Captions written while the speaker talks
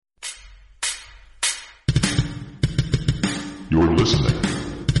You're listening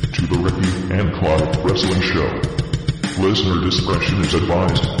to the Ricky and Clive Wrestling Show. Listener discretion is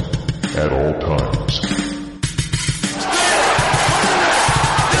advised at all times.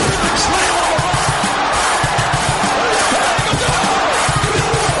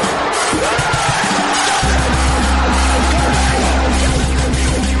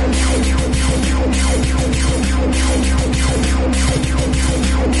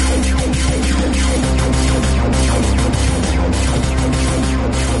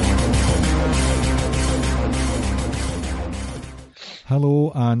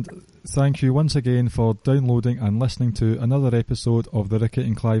 Hello and thank you once again for downloading and listening to another episode of the Ricky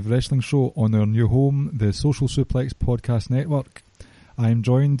and Clive Wrestling Show on our new home, the Social Suplex Podcast Network. I am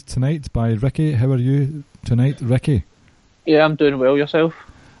joined tonight by Ricky. How are you tonight, Ricky? Yeah, I'm doing well. Yourself?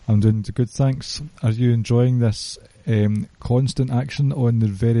 I'm doing good, thanks. Are you enjoying this constant action on the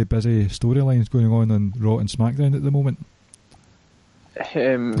very busy storylines going on Raw and SmackDown at the moment?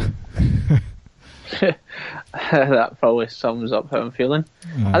 That probably sums up how I'm feeling.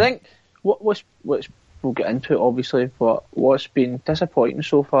 I think what's we'll get into it obviously, but what's been disappointing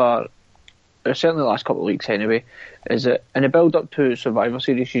so far, or certainly the last couple of weeks anyway, is that in the build up to Survivor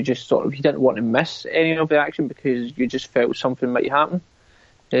Series you didn't want to miss any of the action because you just felt something might happen.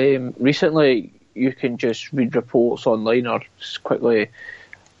 Recently you can just read reports online or just quickly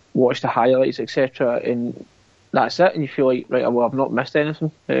watch the highlights, etc., and that's it, and you feel like, right, well, I've not missed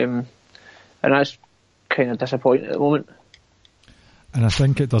anything. And that's kind of disappointing at the moment. And I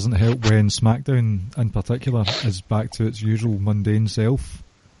think it doesn't help when SmackDown in particular is back to its usual mundane self.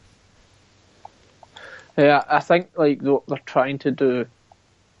 Yeah, I think like what they're trying to do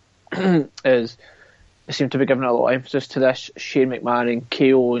is they seem to be giving a lot of emphasis to this Shane McMahon and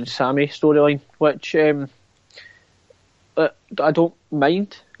KO and Sami storyline, which I don't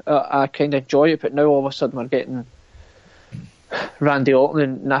mind. I kind of enjoy it, but now all of a sudden we're getting Randy Orton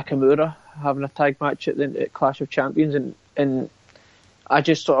and Nakamura having a tag match at Clash of Champions, and I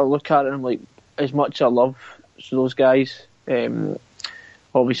just sort of look at it and I'm like, as much as I love those guys,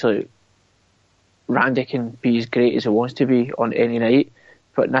 obviously Randy can be as great as he wants to be on any night,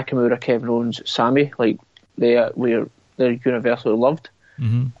 but Nakamura, Kevin Owens, Sami, like they're universally loved.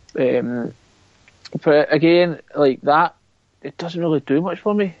 Mm-hmm. But again, like that, it doesn't really do much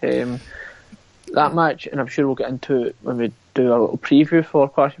for me. That match, and I'm sure we'll get into it when we do a little preview for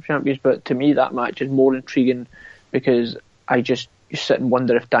Clash of Champions, but to me that match is more intriguing because you sit and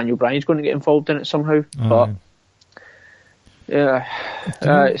wonder if Daniel Bryan's going to get involved in it somehow. But yeah,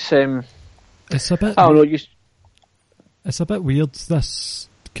 it's a bit. I don't know. It's a bit weird, this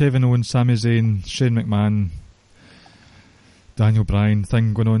Kevin Owens, Sami Zayn, Shane McMahon, Daniel Bryan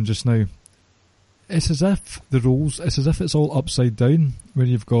thing going on just now. It's as if it's all upside down, where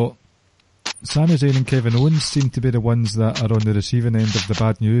you've got Sami Zayn and Kevin Owens seem to be the ones that are on the receiving end of the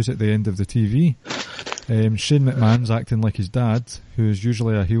bad news at the end of the TV. Shane McMahon's acting like his dad, who's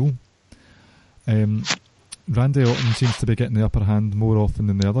usually a heel. Randy Orton seems to be getting the upper hand more often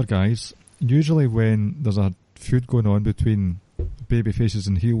than the other guys. Usually when there's a feud going on between baby faces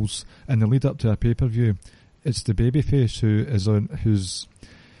and heels in the lead up to a pay-per-view, it's the babyface who's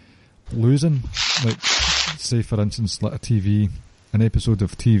losing. Like, say for instance, like an episode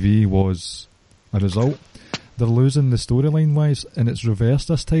of TV was a result. They're losing the storyline wise, and it's reversed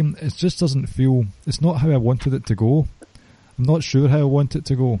this time. It just doesn't feel, it's not how I wanted it to go. I'm not sure how I want it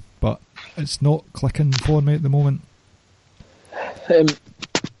to go, but it's not clicking for me at the moment.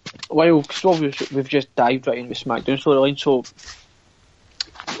 Well, we've just dived right into SmackDown storyline, so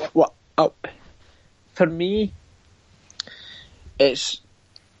for me, it's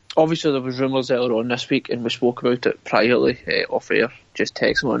obviously there was rumours earlier on this week, and we spoke about it privately off air, just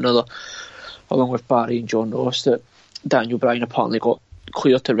texting one another, along with Barry and John Ross, that Daniel Bryan apparently got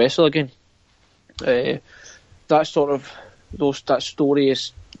cleared to wrestle again. That story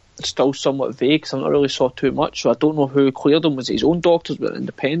is still somewhat vague, because I not really saw too much, so I don't know who cleared him. Was it his own doctors? Was it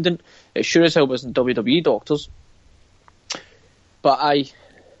independent? It sure as hell wasn't WWE doctors. But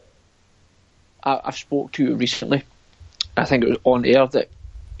I've spoke to you recently, I think it was on air, that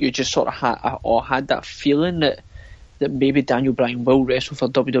you just sort of had that feeling that maybe Daniel Bryan will wrestle for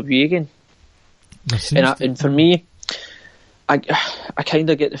WWE again. And for me, I kind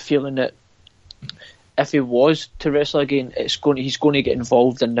of get the feeling that if he was to wrestle again, he's going to get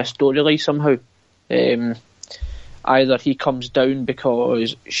involved in this storyline somehow. Either he comes down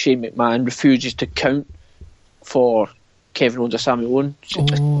because Shane McMahon refuses to count for Kevin Owens or Sami Owens.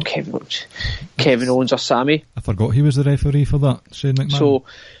 Kevin Owens or Sami. I forgot he was the referee for that, Shane McMahon. So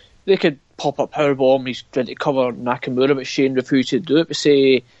they could pop up powerbomb, he's trying to cover Nakamura, but Shane refuses to do it. But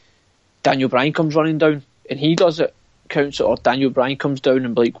say Daniel Bryan comes running down and he does it, counts it, or Daniel Bryan comes down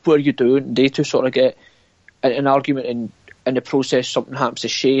and be like, what are you doing? And they two sort of get an argument, and in the process something happens to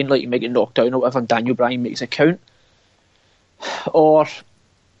Shane, like he might get knocked down or whatever, and Daniel Bryan makes a count. Or,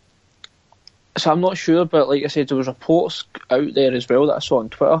 so I'm not sure, but like I said, there was reports out there as well that I saw on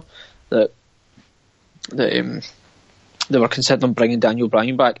Twitter that they were considering bringing Daniel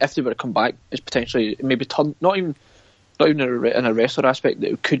Bryan back. If they were to come back, it's potentially maybe turn, not even in a wrestler aspect,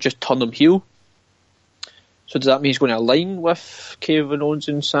 that it could just turn them heel. So does that mean he's going to align with Kevin Owens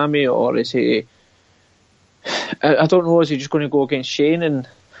and Sami, or is he? I don't know. Is he just going to go against Shane? And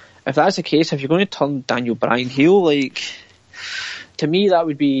if that's the case, if you're going to turn Daniel Bryan heel, like, to me that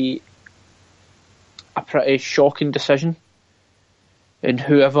would be a pretty shocking decision. And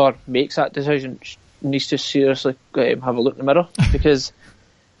whoever makes that decision needs to seriously have a look in the mirror, because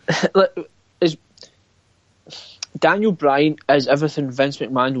is Daniel Bryan is everything Vince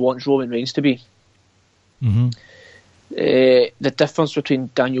McMahon wants Roman Reigns to be. Mm-hmm. The difference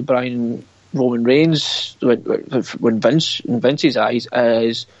between Daniel Bryan and Roman Reigns, when Vince's eyes,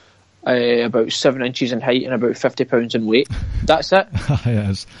 is about 7 inches in height and about 50 pounds in weight. That's it. It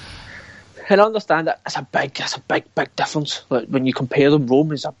is. And I understand that it's a big difference. Like, when you compare them,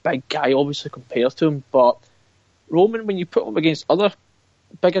 Roman's a big guy, obviously, compared to him. But Roman, when you put him against other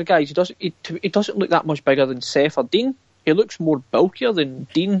bigger guys, he doesn't look that much bigger than Seth or Dean. He looks more bulkier than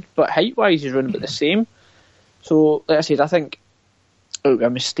Dean, but height-wise, he's around about the same. So, like I said, I think it would be a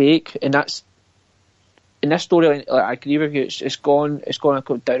mistake, and that's in this storyline. Like, I agree with you. It's gone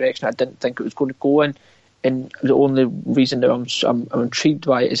a direction I didn't think it was going to go in. And the only reason that I'm intrigued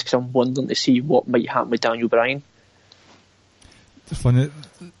by it is because I'm wondering to see what might happen with Daniel Bryan. It's funny,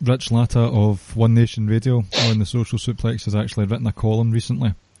 Rich Latta of One Nation Radio on the Social Suplex has actually written a column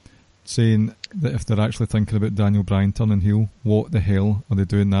recently saying that if they're actually thinking about Daniel Bryan turning heel, what the hell are they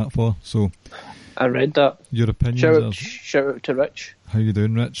doing that for? So I read that. Your opinion? Shout out to Rich. How you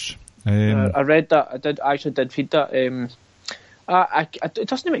doing, Rich? I read that. I actually did feed that. It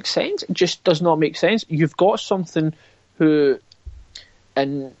doesn't make sense. It just does not make sense. You've got something who,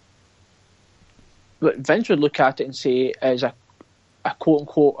 and Vince would look at it and say is a quote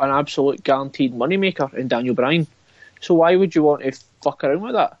unquote an absolute guaranteed moneymaker in Daniel Bryan. So why would you want to fuck around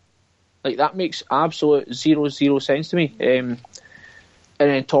with that? Like, that makes absolute zero sense to me. And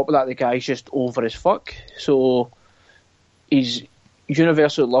then on top of that, the guy's just over as fuck. So he's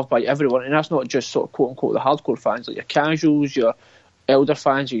universally loved by everyone, and that's not just sort of quote unquote the hardcore fans, like your casuals, your elder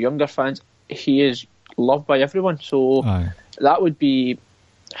fans, your younger fans. He is loved by everyone. So that would be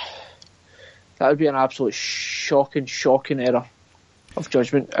an absolute shocking error of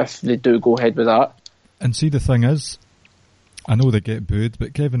judgment if they do go ahead with that. And see, the thing is, I know they get booed,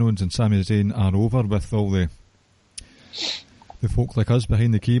 but Kevin Owens and Sami Zayn are over with all the folk like us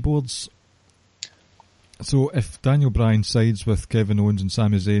behind the keyboards. So if Daniel Bryan sides with Kevin Owens and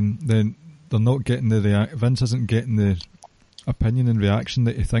Sami Zayn, then they're not getting Vince isn't getting the opinion and reaction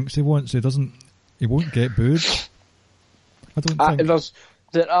that he thinks he wants. He won't get booed. I don't think.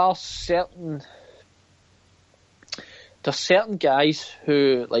 There are certain guys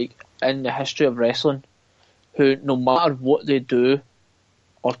who, like, in the history of wrestling, who no matter what they do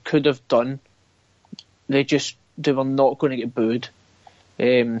or could have done, they were not going to get booed.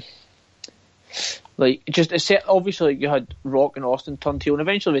 Like, obviously you had Rock and Austin turn heel, and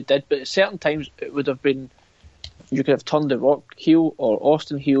eventually they did, but at certain times it would have been, you could have turned the Rock heel or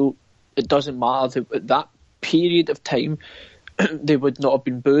Austin heel, it doesn't matter. At that period of time, they would not have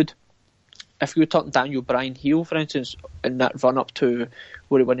been booed. If you turned Daniel Bryan heel, for instance, in that run up to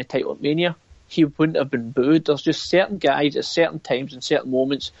where he won the title at Mania, he wouldn't have been booed. There's just certain guys at certain times and certain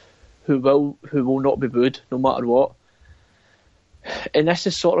moments who will not be booed no matter what. And this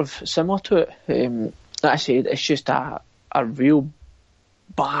is sort of similar to it. Like I said, it's just a real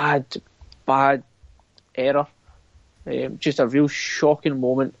bad error. Just a real shocking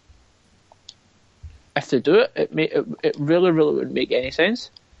moment. If they do it, it really wouldn't make any sense.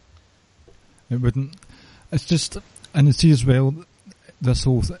 It wouldn't. It's just, and you see as well, this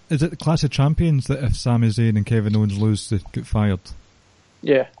whole is it the Clash of Champions that if Sami Zayn and Kevin Owens lose, they get fired?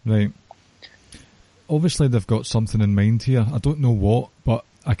 Yeah. Right. Obviously they've got something in mind here. I don't know what, but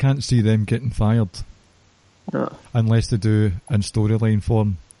I can't see them getting fired. No. Unless they do in storyline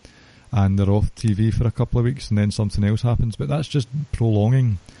form and they're off TV for a couple of weeks and then something else happens. But that's just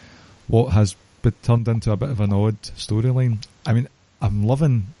prolonging what has been turned into a bit of an odd storyline. I mean, I'm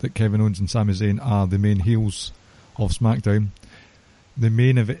loving that Kevin Owens and Sami Zayn are the main heels of SmackDown. The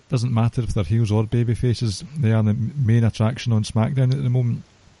main of it doesn't matter if they're heels or baby faces. They are the main attraction on SmackDown at the moment.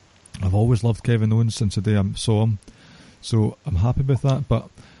 I've always loved Kevin Owens since the day I saw him, so I'm happy with that, but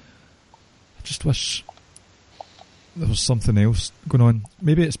I just wish there was something else going on.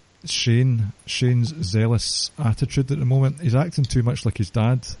 Maybe it's Shane's zealous attitude at the moment. He's acting too much like his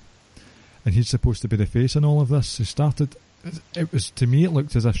dad, and he's supposed to be the face in all of this. It was, to me, it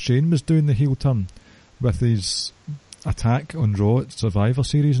looked as if Shane was doing the heel turn with his attack on Raw at Survivor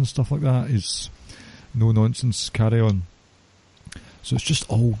Series and stuff like that. His no nonsense carry on. So it's just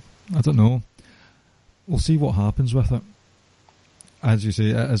all, I don't know. We'll see what happens with it. As you say,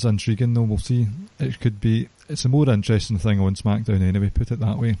 it is intriguing though. We'll see. It's a more interesting thing on SmackDown anyway, put it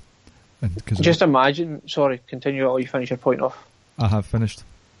that way. Just imagine, sorry, continue while you finish your point off. I have finished.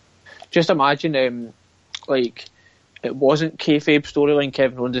 Just imagine, like, it wasn't kayfabe storyline,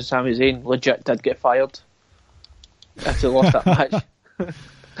 Kevin Owens and Sami Zayn legit did get fired if they lost that match.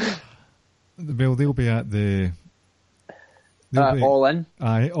 Well, they'll be at the... All In.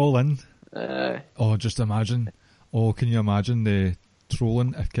 Aye, All In. Just imagine. Can you imagine the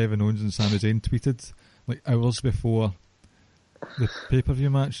trolling if Kevin Owens and Sami Zayn tweeted like hours before the pay-per-view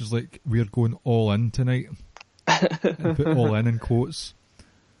match is like, we're going all in tonight, and put all in quotes.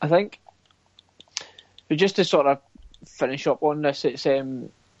 I think just to sort of finish up on this, it's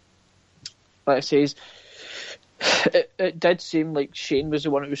like it says, it did seem like Shane was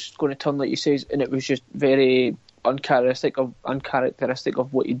the one who was going to turn, like he says, and it was just very uncharacteristic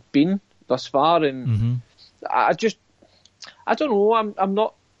of what he'd been thus far, and I don't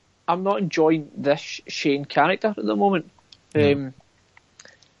know. I'm not enjoying this Shane character at the moment.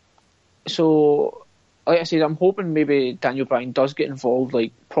 So, like I said, I'm hoping maybe Daniel Bryan does get involved,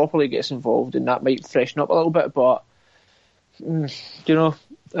 like properly gets involved, and that might freshen up a little bit. But it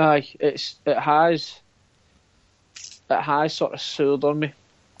has sort of soured on me.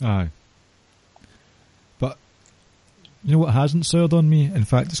 Aye. But you know what hasn't soured on me? In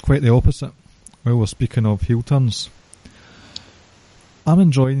fact, it's quite the opposite. Well, we're speaking of heel turns. I'm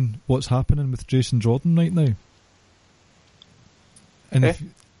enjoying what's happening with Jason Jordan right now. And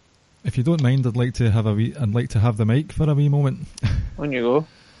if you don't mind, I'd like to have the mic for a wee moment. On you go.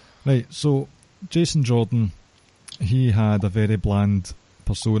 Right, so Jason Jordan, he had a very bland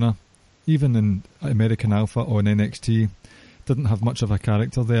persona. Even in American Alpha on NXT, didn't have much of a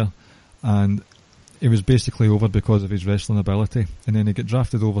character there, and he was basically over because of his wrestling ability. And then he got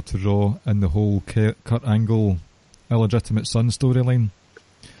drafted over to Raw in the whole Kurt Angle illegitimate son storyline.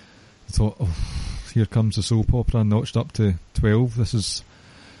 I thought, here comes the soap opera notched up to 12. This is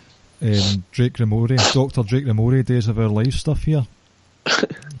Drake Ramore, Dr. Drake Ramore, Days of Our Lives stuff here.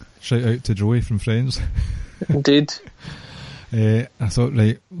 Shout out to Joey from Friends. Indeed. I thought,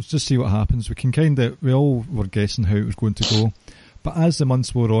 right, let's just see what happens. We all were guessing how it was going to go. But as the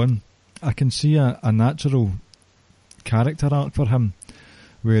months wore on, I can see a natural character arc for him,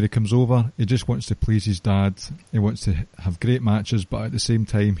 where he comes over, he just wants to please his dad, he wants to have great matches, but at the same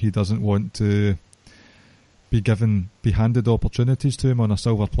time he doesn't want to be handed opportunities to him on a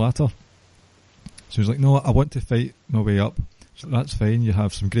silver platter. So he's like, no, I want to fight my way up. So that's fine, you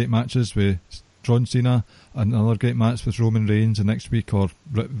have some great matches with John Cena, another great match with Roman Reigns the next week, or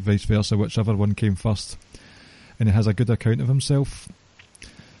vice versa, whichever one came first. And he has a good account of himself.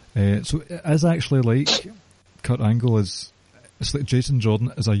 So it is actually like Kurt Angle it's like Jason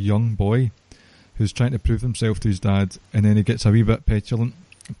Jordan is a young boy who's trying to prove himself to his dad, and then he gets a wee bit petty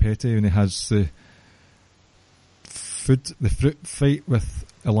when he has the fruit fight with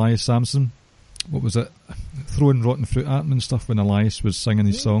Elias Samson. What was it? Throwing rotten fruit at him and stuff when Elias was singing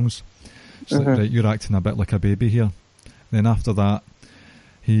his songs. It's like, right, you're acting a bit like a baby here. And then after that,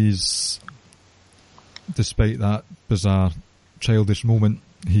 despite that bizarre childish moment,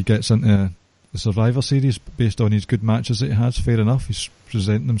 he gets into the Survivor Series based on his good matches that he has. Fair enough, he's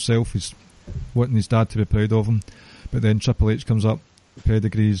presenting himself, he's wanting his dad to be proud of him. But then Triple H comes up,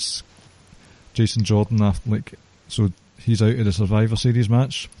 pedigrees Jason Jordan so he's out of the Survivor Series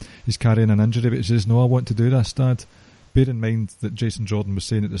match. He's carrying an injury, but he says, no, I want to do this, Dad. Bear in mind that Jason Jordan was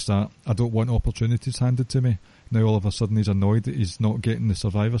saying at the start, I don't want opportunities handed to me. Now all of a sudden he's annoyed that he's not getting the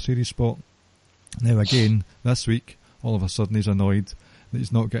Survivor Series spot. Now again, this week, all of a sudden he's annoyed that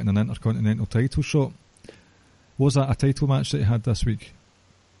he's not getting an Intercontinental title shot. Was that a title match that he had this week?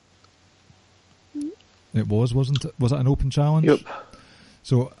 It was, wasn't it? Was it an open challenge? Yep.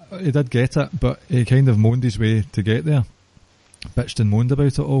 So he did get it, but he kind of moaned his way to get there. Bitched and moaned about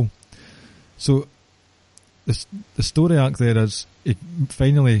it all. So the story arc there is he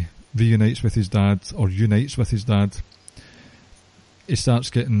finally unites with his dad. He starts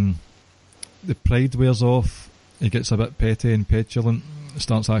getting, the pride wears off, he gets a bit petty and petulant,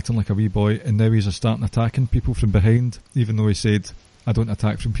 starts acting like a wee boy, and now he's starting attacking people from behind, even though he said, I don't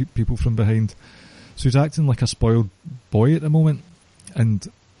attack people from behind. So he's acting like a spoiled boy at the moment, and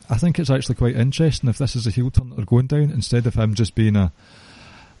I think it's actually quite interesting if this is a heel turn that they're going down, instead of him just being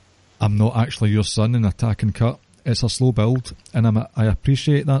I'm not actually your son and attack and cut. It's a slow build, and I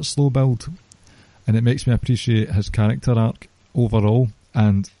appreciate that slow build, and it makes me appreciate his character arc overall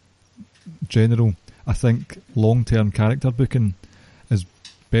and general. I think long-term character booking is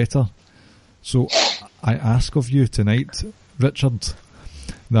better. So I ask of you tonight, Richard,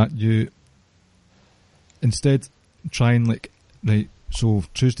 that you instead try and right, so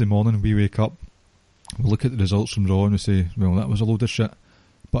Tuesday morning we wake up, we look at the results from Raw and we say, well, that was a load of shit.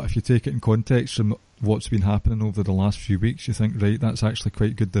 But if you take it in context from what's been happening over the last few weeks, you think, right, that's actually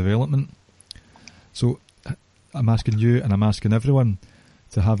quite good development. So I'm asking you, and I'm asking everyone,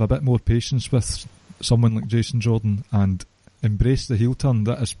 to have a bit more patience with someone like Jason Jordan and embrace the heel turn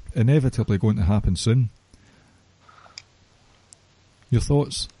that is inevitably going to happen soon. Your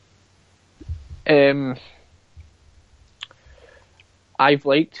thoughts? I've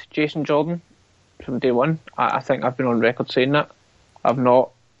liked Jason Jordan from day one. I think I've been on record saying that. I've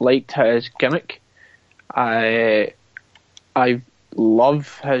not liked his gimmick. I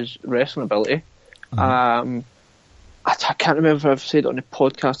love his wrestling ability. I can't remember if I've said it on the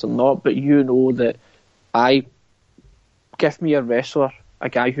podcast or not, but you know that give me a wrestler,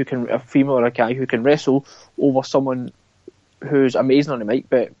 a female or a guy who can wrestle over someone who's amazing on the mic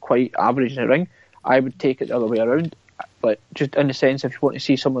but quite average in the ring. I would take it the other way around. But just in the sense, if you want to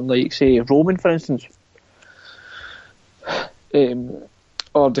see someone like, say, Roman, for instance,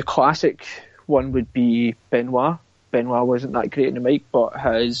 or the classic one would be Benoit. Benoit wasn't that great in the mic, but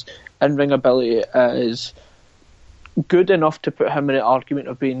his in-ring ability is good enough to put him in an argument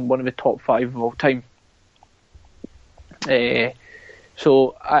of being one of the top 5 of all time.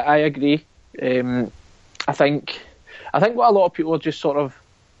 So I agree. I think what a lot of people are just sort of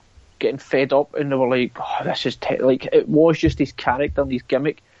getting fed up, and they were like, "Oh, this is like it was just his character and his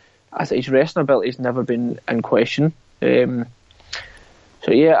gimmick." As his wrestling ability has never been in question. So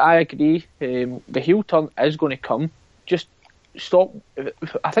yeah, I agree. The heel turn is going to come. Just stop.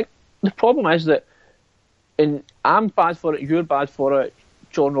 I think the problem is that, and I'm bad for it, you're bad for it,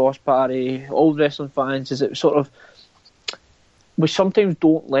 John Ross Barry, all wrestling fans, is that sort of we sometimes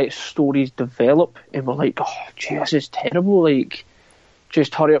don't let stories develop, and we're like, oh, gee, this is terrible. Like,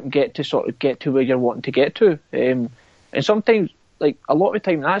 just hurry up and get to where you're wanting to get to. And sometimes, like a lot of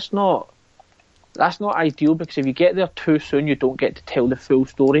the time, that's not ideal, because if you get there too soon, you don't get to tell the full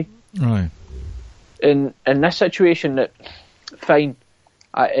story. Right. In this situation, that fine.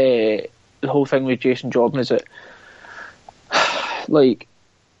 The whole thing with Jason Jordan is that, like,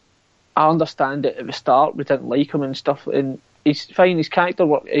 I understand that at the start we didn't like him and stuff, and he's fine. His character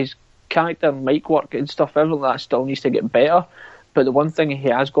and mic work and stuff, everything like that still needs to get better. But the one thing he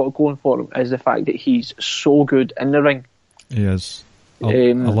has got going for him is the fact that he's so good in the ring. He is.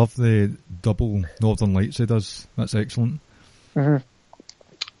 I love the double Northern Lights he does. That's excellent. Mm-hmm.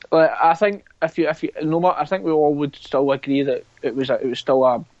 I think if you I think we all would still agree that it was still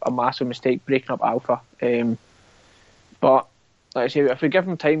a massive mistake breaking up Alpha. But like I say, if we give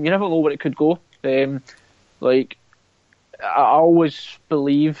him time, you never know where it could go. Like, I always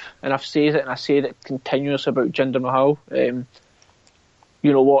believe, and I've said it and I say it continuous about Jinder Mahal.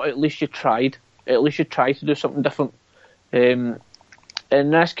 You know what? At least you tried. At least you tried to do something different. In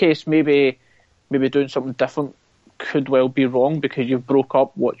this case, maybe doing something different could well be wrong, because you've broke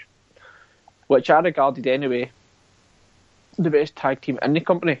up which I regarded anyway the best tag team in the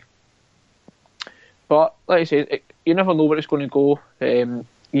company. But like I said, you never know where it's going to go.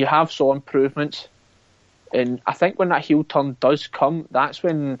 You have saw improvements, and I think when that heel turn does come, that's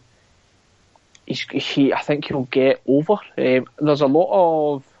when I think he'll get over. There's a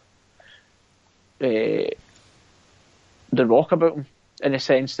lot of The Rock about him, in the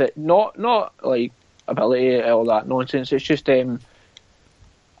sense that not like ability all that nonsense. It's just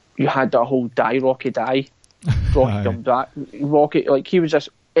you had that whole die Rocky die, Rocky come back, Rocky, like he was just.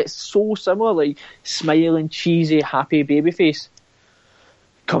 It's so similar, like smiling, cheesy, happy babyface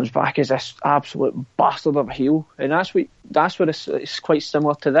comes back as this absolute bastard of a heel, and that's what it's quite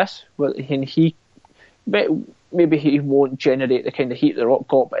similar to this. And maybe he won't generate the kind of heat The Rock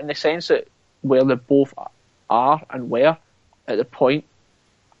got, but in the sense that where they both are and were at the point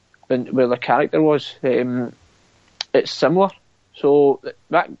and where the character was, it's similar. So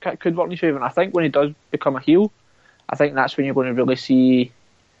that could work in his favour. And I think when he does become a heel, I think that's when you're going to really see.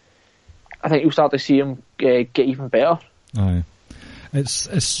 I think you'll start to see him get even better. Aye, it's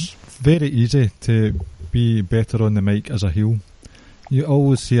very easy to be better on the mic as a heel. You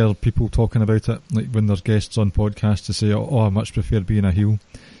always hear people talking about it, like when there's guests on podcasts, to say, "Oh, I much prefer being a heel,"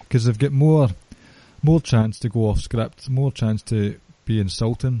 because they've got more chance to go off script, more chance to be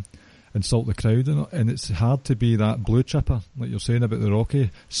insulting, insult the crowd, and it's hard to be that blue chipper, like you're saying about the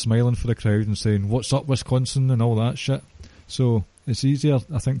Rocky, smiling for the crowd and saying, "What's up, Wisconsin?" and all that shit. So it's easier,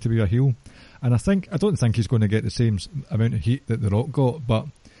 I think, to be a heel. And I don't think he's going to get the same amount of heat that The Rock got, but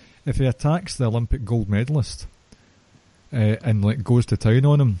if he attacks the Olympic gold medalist and like goes to town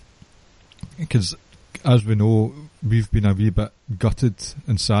on him, because as we know, we've been a wee bit gutted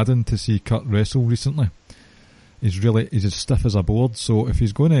and saddened to see Kurt wrestle recently. He's as stiff as a board. So if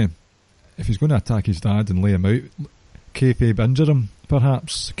he's going to attack his dad and lay him out, kayfabe injure him,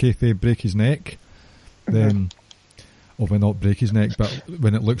 perhaps kayfabe break his neck, then, or well, not break his neck, but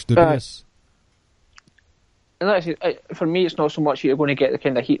when it looks dubious. And that's for me, it's not so much you're going to get the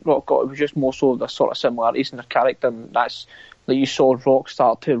kind of heat Rock got. It was just more so the sort of similarities in their character. And that's like you saw Rock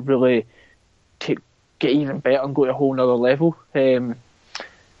start to really get even better and go to a whole nother level.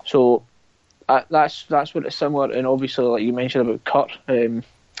 So that's what it's similar. And obviously, like you mentioned about Kurt,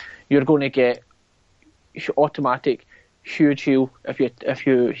 you're going to get automatic huge heel if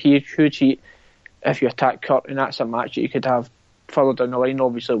you huge heat if you attack Kurt, and that's a match that you could have further down the line.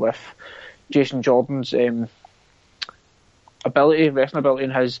 Obviously, with Jason Jordan's wrestling ability,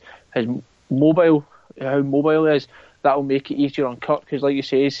 and his mobile, how mobile he is, that will make it easier on Kurt, because like you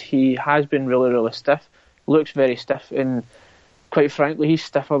say, he has been really, really stiff, looks very stiff, and quite frankly, he's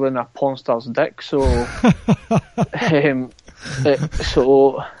stiffer than a porn star's dick. So,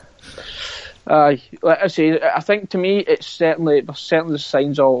 like I say, I think to me, there's certainly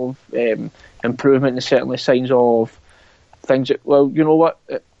signs of improvement, and certainly signs of things that, well, you know what,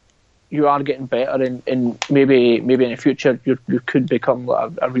 you are getting better, and maybe in the future you could become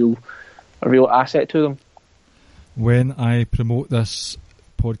a real asset to them. When I promote this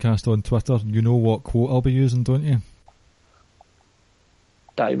podcast on Twitter, you know what quote I'll be using, don't you?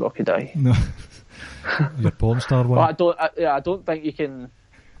 Die, Rocky, die. No, your porn star one. Well, I don't think you can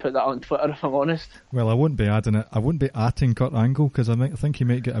put that on Twitter, if I'm honest. Well, I wouldn't be adding it. I wouldn't be atting Kurt Angle, because I think he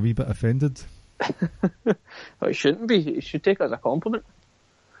might get a wee bit offended. Well, it shouldn't be. You should take it as a compliment.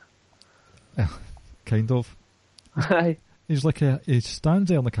 Kind of. He's like he stands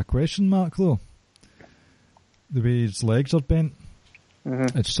there like a question mark, though. The way his legs are bent,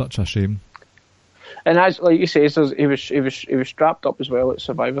 It's such a shame. And as like you say, he was strapped up as well at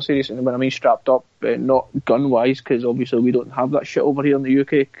Survivor Series. And when I mean strapped up, not gun wise, because obviously we don't have that shit over here in the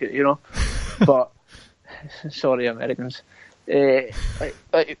UK, you know. But sorry, Americans. He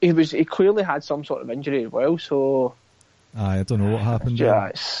clearly had some sort of injury as well. So I don't know what happened. Yeah,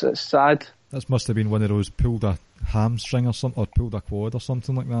 it's sad. This must have been one of those pulled a hamstring or something, or pulled a quad or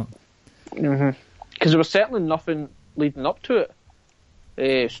something like that. Because there was certainly nothing leading up to it,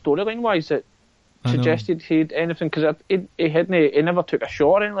 storyline wise, that suggested he had anything. Because he never took a shot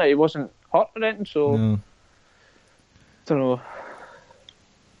or anything. Like, he wasn't hurt or anything. So I don't know.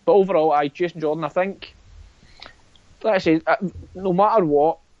 But overall, Jason Jordan, I think, like I say, no matter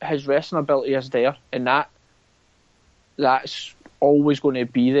what, his wrestling ability is there, and that's always going to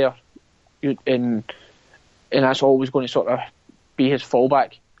be there, and that's always going to sort of be his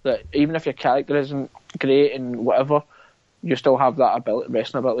fallback. That even if your character isn't great and whatever, you still have that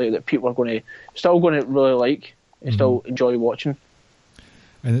wrestling ability that people are still going to really like and still enjoy watching.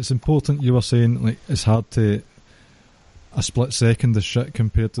 And it's important, you were saying, like, it's hard to a split second of shit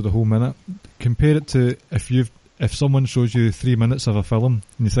compared to the whole minute. Compare it to if someone shows you 3 minutes of a film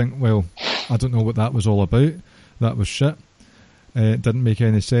and you think, well, I don't know what that was all about, that was shit, it didn't make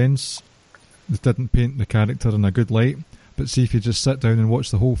any sense, it didn't paint the character in a good light. But see, if you just sit down and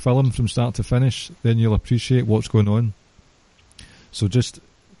watch the whole film from start to finish, then you'll appreciate what's going on. So just,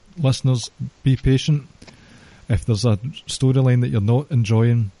 listeners, be patient. If there's a storyline that you're not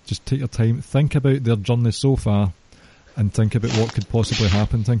enjoying, just take your time, think about their journey so far, and think about what could possibly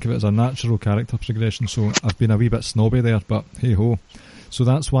happen. Think of it as a natural character progression. So I've been a wee bit snobby there, but hey ho. So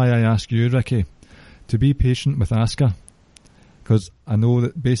that's why I ask you, Ricky, to be patient with Asuka, because I know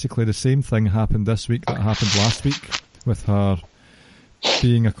that basically the same thing happened this week that happened last week, with her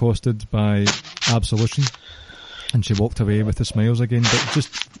being accosted by Absolution, and she walked away with the smiles again. But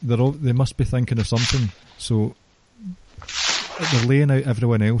just they must be thinking of something. So they're laying out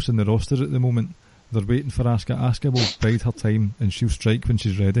everyone else in the roster at the moment. They're waiting for Asuka. Asuka will bide her time and she'll strike when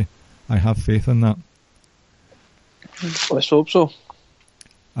she's ready. I have faith in that. Let's hope so.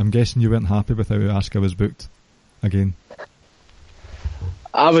 I'm guessing you weren't happy with how Asuka was booked again.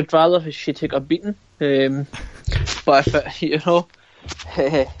 I would rather she take a beating. But if it, you know,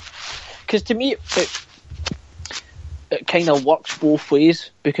 because to me it kind of works both ways,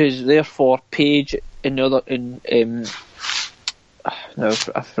 because therefore Paige and the other no,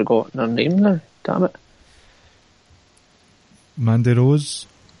 I've forgotten her name now. Damn it. Mandy Rose.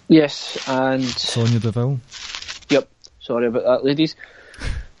 Yes, and Sonya Deville. Yep. Sorry about that, ladies.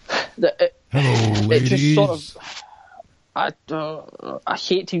 Hello, ladies. It just sort of, I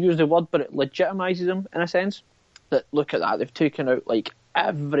hate to use the word, but it legitimises them in a sense. That look at that, they've taken out like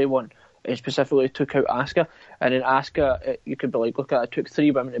everyone, and specifically took out Asuka, and in Asuka, you could be like, look at it took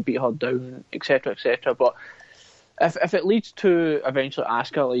 3 women to beat her down, etc., etc. But if it leads to eventually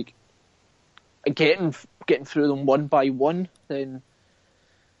Asuka like getting through them one by one, then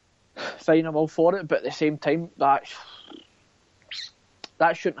fine, I'm all for it. But at the same time, that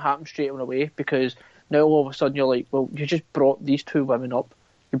shouldn't happen straight away, because now all of a sudden you're like, well, you just brought these 2 women up,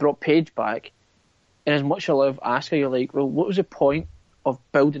 you brought Paige back, and as much as I love Asuka, you're like, well, what was the point of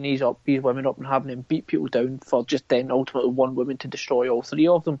building these women up and having them beat people down for just then ultimately one woman to destroy all 3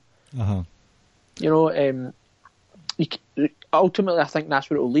 of them? Uh-huh. You know, ultimately I think that's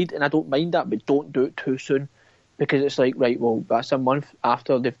where it will lead, and I don't mind that, but don't do it too soon, because it's like, right, well, that's a month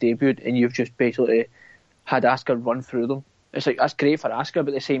after they've debuted and you've just basically had Asuka run through them. It's like, that's great for Asuka, but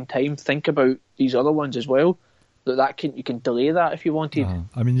at the same time, think about these other ones as well. You can delay that if you wanted.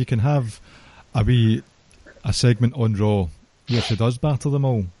 I mean, you can have a segment on Raw where she does batter them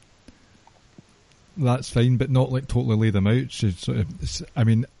all. That's fine, but not like totally lay them out. She sort of, I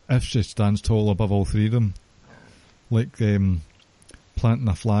mean, if she stands tall above all 3 of them, like planting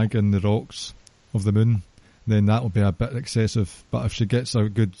a flag in the rocks of the moon, then that will be a bit excessive. But if she gets a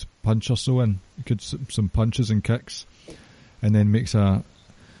good punch or so in, some punches and kicks, and then makes a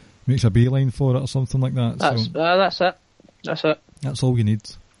beeline for it or something like that. That's it. That's it. That's all you need.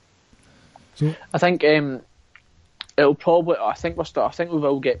 So I think it'll probably. I think we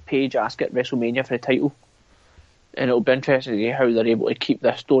will get Paige Asuka at WrestleMania for the title, and it'll be interesting to see how they're able to keep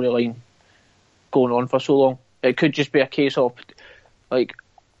this storyline going on for so long. It could just be a case of like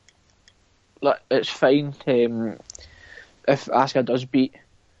it's fine if Asuka does beat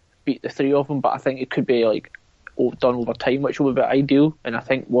the 3 of them, but I think it could be like done over time, which would be ideal. And I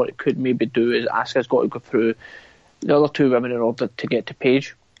think what it could maybe do is Asuka's got to go through the other 2 women in order to get to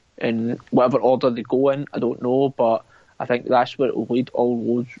Paige, in whatever order they go in, I don't know, but I think that's where it will lead.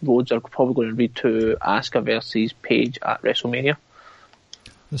 All roads are probably going to lead to Asuka versus Paige at WrestleMania.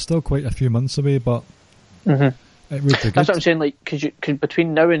 It's still quite a few months away, but it would be good. That's what I'm saying, like, cause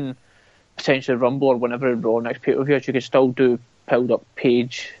between now and potentially Rumble or whenever Raw next pay-per-view, you could still do build up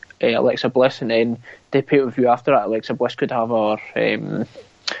Paige, Alexa Bliss, and then the pay-per-view after that, Alexa Bliss could have her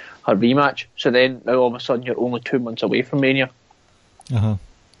rematch. So then now all of a sudden you're only 2 months away from Mania.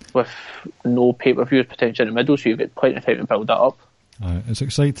 With no pay-per-views potentially in the middle, so you've got plenty of time to build that up. It's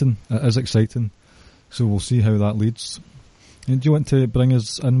exciting. It is exciting. So we'll see how that leads. And do you want to bring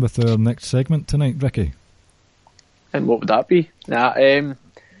us in with our next segment tonight, Ricky? And what would that be?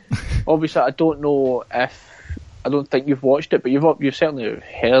 Obviously, I don't think you've watched it, but you've certainly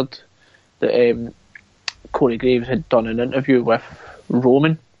heard that Corey Graves had done an interview with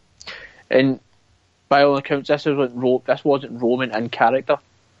Roman, and by all accounts, this wasn't Roman in character,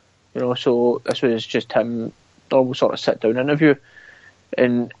 you know. So this was just him, normal sort of sit-down interview,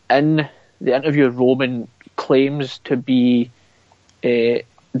 and in the interview, Roman claims to be the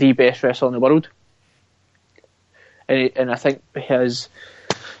best wrestler in the world, and I think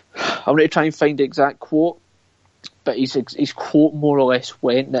I'm going to try and find the exact quote, but his quote more or less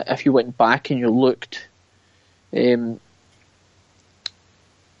went that if you went back and you looked, the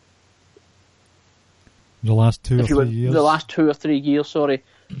last 2 or 3 years, sorry,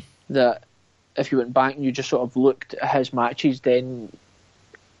 that if you went back and you just sort of looked at his matches, then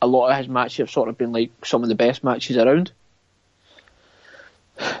a lot of his matches have sort of been like some of the best matches around.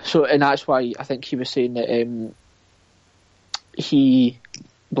 So, and that's why I think he was saying that he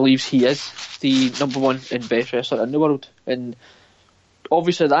believes he is the number 1 and best wrestler in the world, and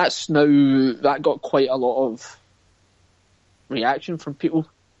obviously that got quite a lot of reaction from people.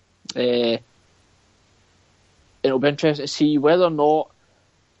 It'll be interesting to see whether or not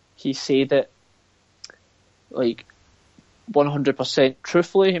he said it like 100%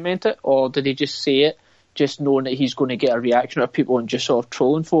 truthfully he meant it, or did he just say it just knowing that he's going to get a reaction out of people and just sort of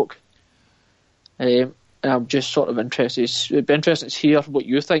trolling folk. And I'm just sort of interested. It'd be interesting to hear what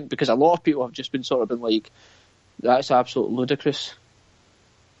you think, because a lot of people have just been like, that's absolutely ludicrous.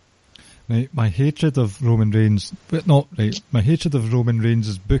 Right, my hatred of Roman Reigns'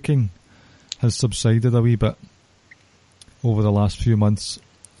 booking has subsided a wee bit over the last few months.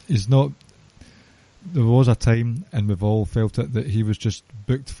 There was a time, and we've all felt it, that he was just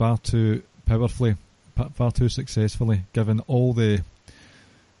booked far too powerfully, far too successfully, given all the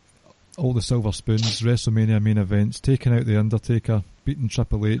silver spoons, WrestleMania main events, taking out The Undertaker, beating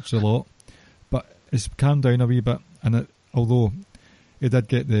Triple H a lot. But it's calmed down a wee bit, and although he did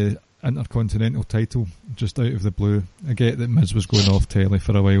get the Intercontinental title just out of the blue. I get that Miz was going off telly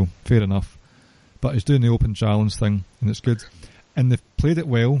for a while, fair enough, but he's doing the open challenge thing, and it's good. And they've played it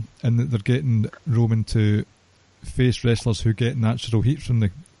well, and they're getting Roman to face wrestlers who get natural heat from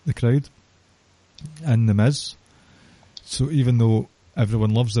the crowd, and the Miz. So even though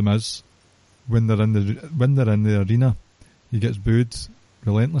everyone loves the Miz, when they're in the arena, he gets booed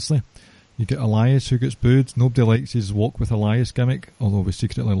relentlessly. You get Elias, who gets booed. Nobody likes his Walk with Elias gimmick, although we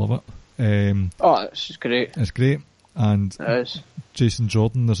secretly love it. It's great. It's great. And it is. Jason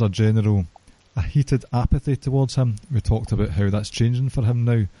Jordan, there's a heated apathy towards him. We talked about how that's changing for him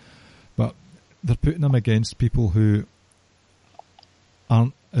now. But they're putting him against people who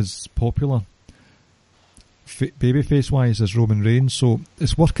aren't as popular babyface-wise as Roman Reigns. So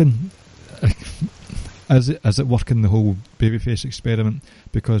it's working... Is it working the whole babyface experiment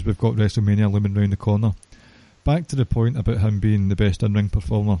because we've got WrestleMania looming round the corner? Back to the point about him being the best in-ring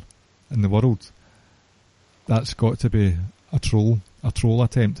performer in the world. That's got to be a troll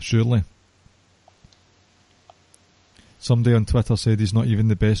attempt, surely. Somebody on Twitter said he's not even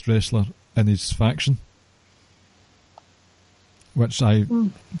the best wrestler in his faction, which I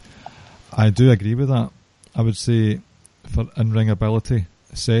do agree with that. I would say for in-ring ability,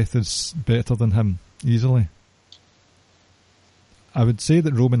 Seth is better than him, easily. I would say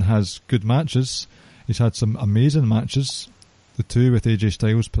that Roman has good matches. He's had some amazing matches. The two with AJ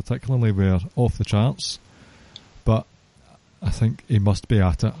Styles particularly were off the charts. But I think he must be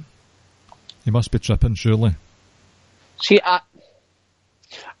at it. He must be tripping, surely. See, I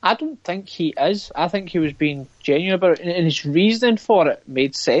don't think he is. I think he was being genuine about it, and his reasoning for it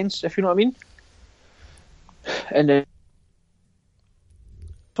made sense, if you know what I mean. And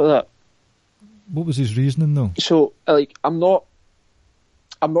for that. What was his reasoning, though? So, I'm not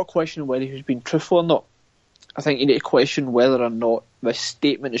questioning whether he was being truthful or not. I think you need to question whether or not this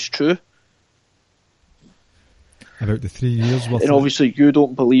statement is true. About the 3 years worth. And obviously, you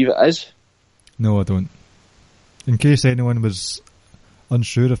don't believe it is. No, I don't. In case anyone was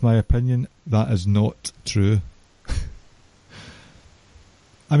unsure of my opinion, that is not true.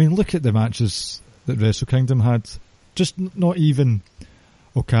 I mean, look at the matches that Wrestle Kingdom had. Just not even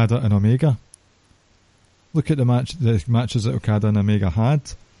Okada and Omega. Look at the matches that Okada and Omega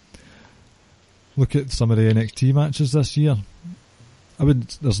had. Look at some of the NXT matches this year.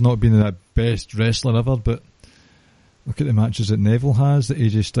 There's not been the best wrestler ever, but look at the matches that Neville has, that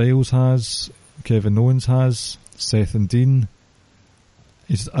AJ Styles has, Kevin Owens has, Seth and Dean.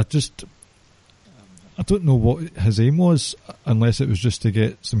 I don't know what his aim was, unless it was just to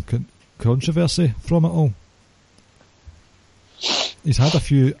get some controversy from it all. He's had a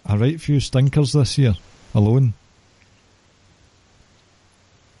right few stinkers this year alone.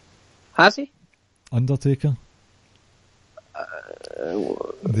 Has he? Undertaker.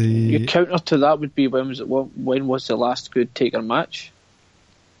 Your counter to that would be when was the last good Taker match?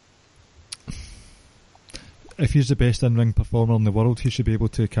 If he's the best in-ring performer in the world, he should be able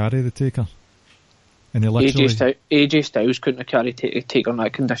to carry the Taker. And he literally... AJ Styles couldn't have carried Taker in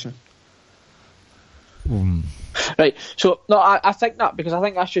that condition. Right, so no, I think that because I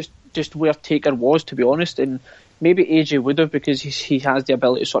think that's just where Taker was, to be honest, and maybe AJ would have because he has the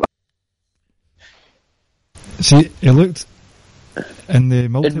ability to sort of... See, he looked in the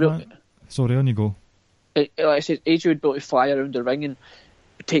multi-match... Sorry, on you go. Like I said, AJ would be able to fly around the ring and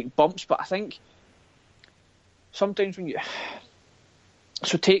take bumps, but I think sometimes when you...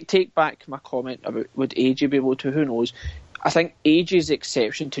 So take back my comment about would AJ be able to, who knows. I think AJ is the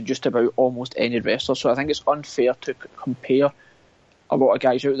exception to just about almost any wrestler, so I think it's unfair to compare a lot of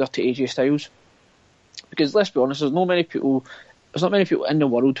guys out there to AJ Styles. Because let's be honest, there's not many people in the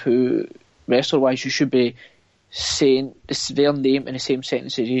world who, wrestler-wise, you should be saying their name in the same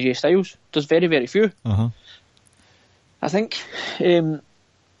sentence as AJ Styles. There's very, very few. Uh-huh. I think...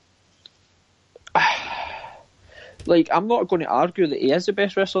 I'm not going to argue that he is the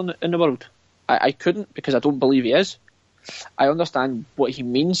best wrestler in the world. I couldn't, because I don't believe he is. I understand what he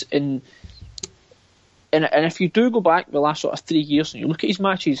means, and if you do go back the last sort of 3 years and you look at his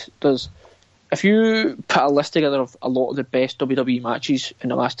matches, if you put a list together of a lot of the best WWE matches in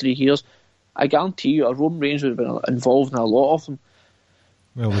the last 3 years, I guarantee you a Roman Reigns would have been involved in a lot of them.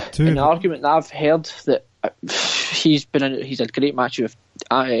 Well, the argument that I've heard that he's had great matches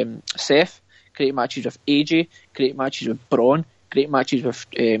with Seth, great matches with AJ, great matches with Braun, great matches with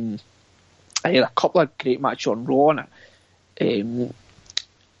I had a couple of great matches on Raw a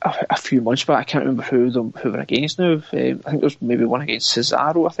few months back. I can't remember who were against now. I think there was maybe one against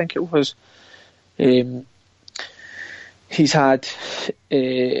Cesaro, I think it was. He's had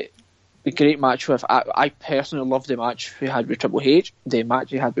a great match with. I personally loved the match we had with Triple H, the match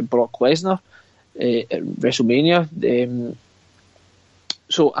he had with Brock Lesnar at WrestleMania.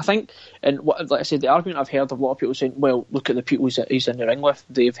 So I think, and like I said, the argument I've heard of a lot of people saying, well, look at the people he's in the ring with,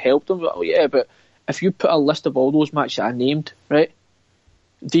 they've helped him. Well, yeah, but if you put a list of all those matches that I named, right,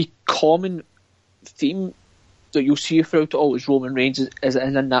 the common theme that you'll see throughout it all is Roman Reigns is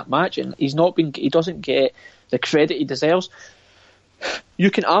in that match, and he doesn't get the credit he deserves.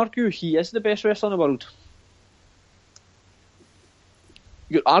 You can argue he is the best wrestler in the world.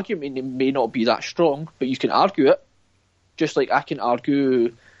 Your argument may not be that strong, but you can argue it. Just like I can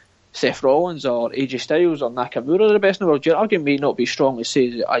argue Seth Rollins or AJ Styles or Nakamura are the best in the world. Your argument may not be strong as say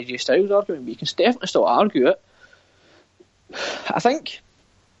the AJ Styles argument, but you can definitely still argue it. I think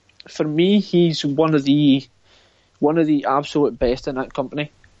for me, he's one of the absolute best in that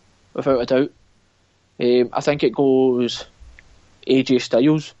company, without a doubt. I think it goes AJ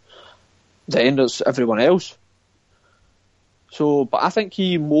Styles, then there's everyone else. So, but I think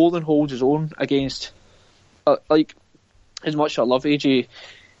he more than holds his own against, like, as much as I love AJ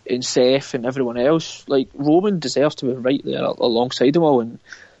and Seth and everyone else, like, Roman deserves to be right there alongside them all and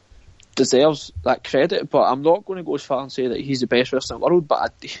deserves that credit. But I'm not going to go as far and say that he's the best wrestler in the world.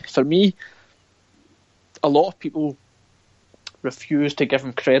 But for me, a lot of people refuse to give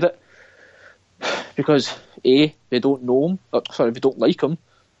him credit because A, they don't know him, they don't like him.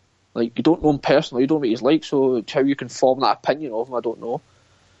 Like, you don't know him personally, you don't know what he's like, so how you can form that opinion of him, I don't know.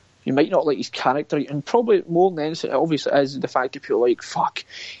 You might not like his character, and probably more than anything, obviously, is the fact that people are like, fuck,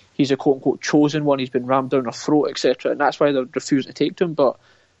 he's a quote-unquote chosen one, he's been rammed down their throat, etc., and that's why they're refusing to take to him. But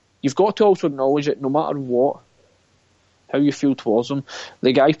you've got to also acknowledge that no matter what, how you feel towards him,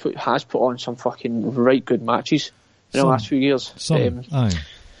 the guy has put on some fucking right good matches in the last few years. Aye.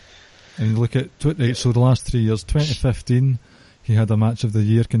 And look at, so the last 3 years, 2015, he had a match of the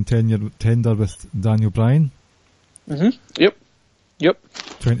year contender with Daniel Bryan. Yep.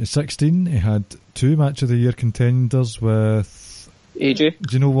 2016, he had 2 match of the year contenders with AJ.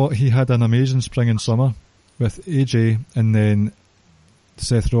 Do you know what? He had an amazing spring and summer with AJ, and then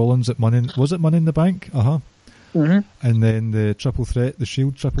Seth Rollins at Money. Was it Money in the Bank? And then the triple threat, the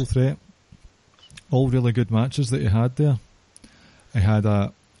Shield triple threat. All really good matches that he had there. He had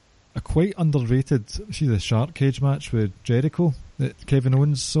a quite underrated, see the Shark Cage match with Jericho, Kevin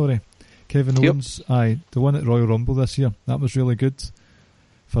Owens, aye, the one at Royal Rumble this year, that was really good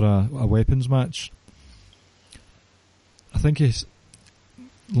for a weapons match. I think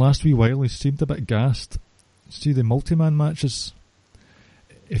last wee while he seemed a bit gassed. See the multi-man matches,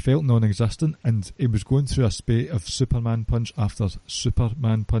 he felt non-existent, and he was going through a spate of Superman punch after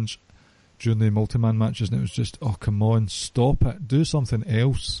Superman punch during the multi-man matches, and it was just, oh come on, stop it, do something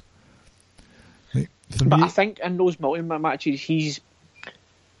else. But I think in those multi-man matches,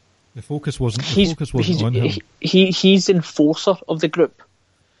 the focus wasn't on him. He's the enforcer of the group,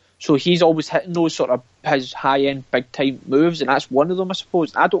 so he's always hitting those sort of his high-end, big-time moves, and that's one of them, I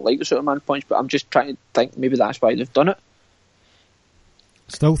suppose. I don't like the Superman punch, but I'm just trying to think maybe that's why they've done it.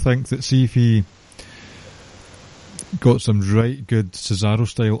 Still think that, see if he got some right good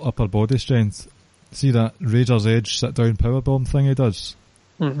Cesaro-style upper body strength. See that Razor's Edge sit-down powerbomb thing he does?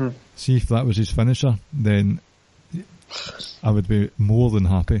 See if that was his finisher, then I would be more than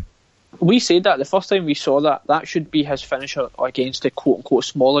happy. We said that the first time we saw that should be his finisher against the quote-unquote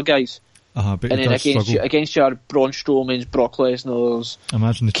smaller guys. But and then against your Braun Strowmans, Brock Lesnar's,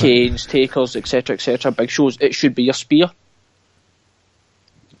 Kane's, Takers, etc., big shows, it should be your spear.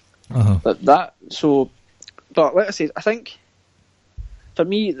 But like I said, I think for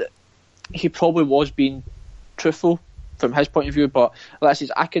me that he probably was being truthful from his point of view, but like I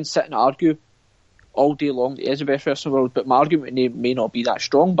said, I can sit and argue all day long that he is the best wrestler in the world, but my argument may not be that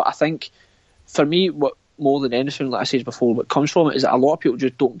strong. But I think for me, what more than anything, like I said before, what comes from it is that a lot of people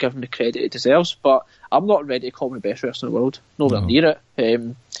just don't give him the credit he deserves. But I'm not ready to call him the best wrestler in the world, nowhere near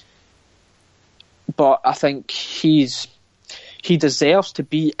it. But I think he deserves to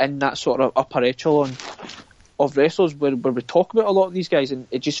be in that sort of upper echelon of wrestlers where we talk about a lot of these guys, and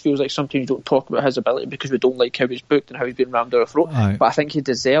it just feels like sometimes you don't talk about his ability because we don't like how he's booked and how he's been rammed down our throat. But I think he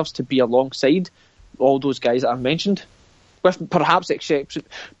deserves to be alongside all those guys that I've mentioned, with perhaps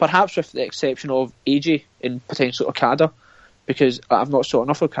with the exception of AJ and potentially Okada, because I've not saw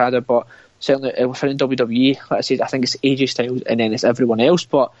enough Okada, but certainly within WWE, like I said, I think it's AJ Styles and then it's everyone else,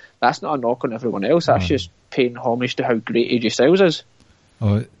 but that's not a knock on everyone else, that's just paying homage to how great AJ Styles is.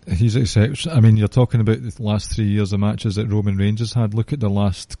 Oh, he's exceptional. I mean, you're talking about the last 3 years of matches that Roman Reigns has had. Look at the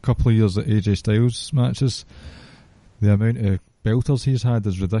last couple of years of AJ Styles matches. The amount of belters he's had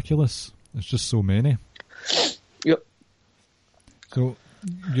is ridiculous. It's just so many. Yep. So,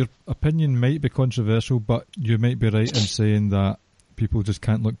 your opinion might be controversial, but you might be right in saying that people just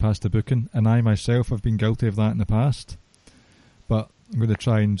can't look past the booking, and I myself have been guilty of that in the past. But I'm going to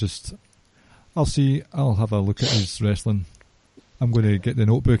try and just... I'll have a look at his wrestling. I'm going to get the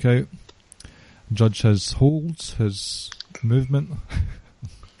notebook out, judge his holds, his movement.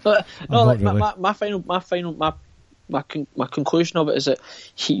 But, no, like really. my conclusion of it is that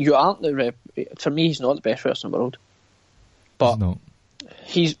you aren't for me, he's not the best wrestler in the world. But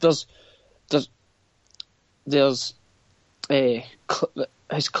he's not. There's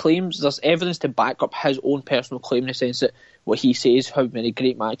his claims. There's evidence to back up his own personal claim in the sense that what he says, how many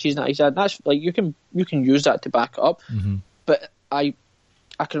great matches that he's had. That's like you can use that to back it up. Mm-hmm. But I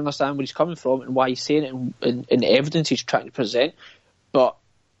can understand where he's coming from and why he's saying it and the evidence he's trying to present. But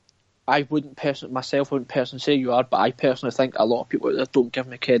I wouldn't personally say you are, but I personally think a lot of people out there don't give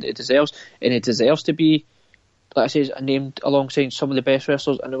him the credit he deserves, and he deserves to be, like I say, named alongside some of the best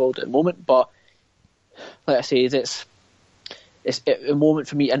wrestlers in the world at the moment. But like I say, it's at the moment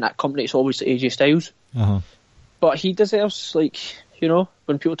for me in that company, it's always AJ Styles. Uh-huh. But he deserves, like, you know,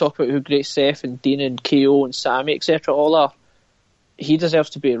 when people talk about who great Seth and Dean and KO and Sammy, etc., all that, he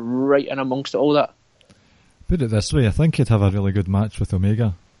deserves to be right in amongst all that. Put it this way, I think he'd have a really good match with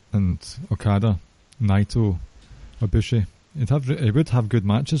Omega and Okada, Naito, Ibushi. He would have good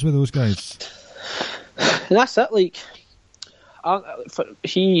matches with those guys. And that's it. Like,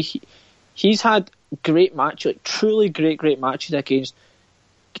 he's had great matches, like truly great matches against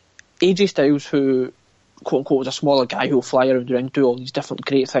AJ Styles, who quote unquote was a smaller guy who'll fly around the ring, do all these different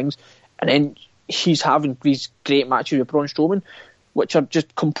great things, and then he's having these great matches with Braun Strowman, which are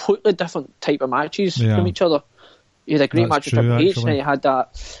just completely different type of matches from each other. He had a great match with Triple H, and then he had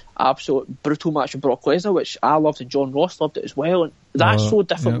that absolute brutal match with Brock Lesnar, which I loved, and John Ross loved it as well. And that's so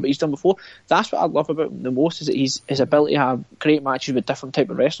different from what he's done before. That's what I love about him the most, is that his ability to have great matches with different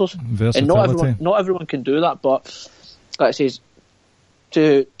type of wrestlers. And not everyone can do that. But like I say,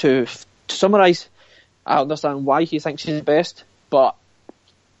 to summarise, I understand why he thinks he's the best, but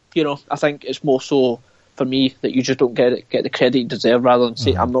you know, I think it's more so for me that you just don't get the credit you deserve, rather than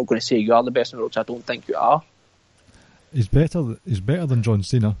say I'm not going to say you are the best in the world, so I don't think you are. He's better than John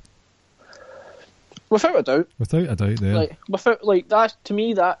Cena. Without a doubt. Yeah. That to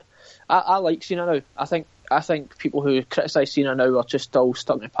me, that I like Cena now. I think people who criticise Cena now are just still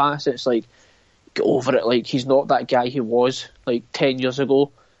stuck in the past. It's like, get over it. Like, he's not that guy he was like 10 years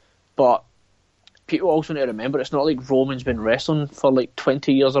ago. But people also need to remember, it's not like Roman's been wrestling for like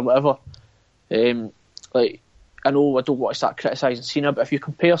 20 years or whatever. Like, I know I don't want to start criticising Cena, but if you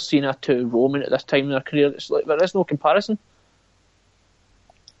compare Cena to Roman at this time in their career, it's like there is no comparison.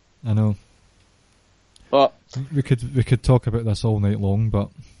 I know. But we could talk about this all night long, but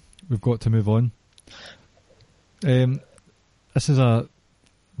we've got to move on. This is a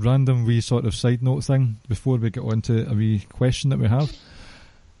random wee sort of side note thing before we get on to a wee question that we have.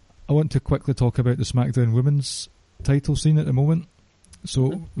 I want to quickly talk about the SmackDown Women's title scene at the moment.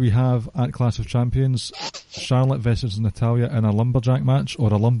 So we have at Clash of Champions Charlotte versus Natalya in a lumberjack match, or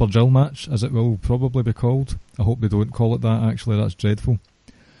a lumberjill match as it will probably be called. I hope they don't call it that, actually, that's dreadful.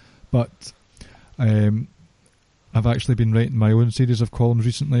 But I've actually been writing my own series of columns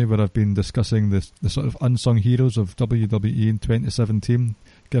recently where I've been discussing the sort of unsung heroes of WWE in 2017,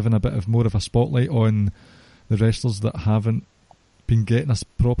 giving a bit of more of a spotlight on the wrestlers that haven't been getting a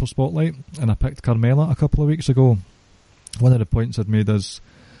proper spotlight. And I picked Carmella a couple of weeks ago. One of the points I'd made is,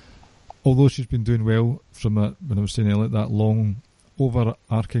 although she's been doing well from when I was saying earlier, that long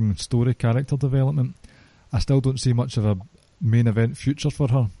overarching story character development, I still don't see much of a main event future for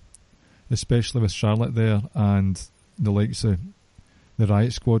her, especially with Charlotte there and the likes of the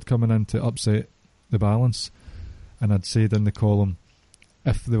Riot Squad coming in to upset the balance. And I'd said in the column,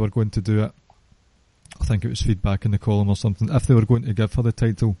 if they were going to do it, I think it was feedback in the column or something, if they were going to give her the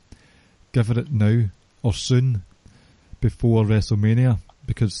title, give her it now or soon, before WrestleMania,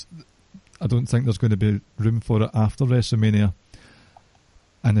 because I don't think there's going to be room for it after WrestleMania.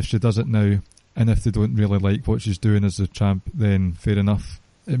 And if she does it now, and if they don't really like what she's doing as the champ, then fair enough.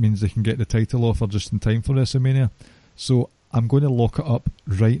 It means they can get the title off her just in time for WrestleMania. So I'm going to lock it up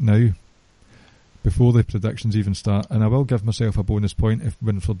right now, before the predictions even start. And I will give myself a bonus point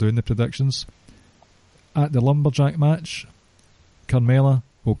when we're doing the predictions. At the lumberjack match, Carmella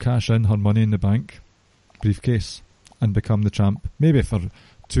will cash in her Money in the Bank briefcase and become the champ. Maybe for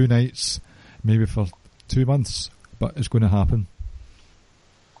 2 nights, maybe for 2 months, but it's going to happen.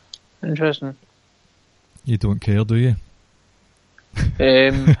 Interesting. You don't care, do you?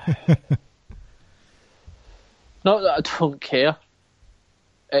 Not that I don't care.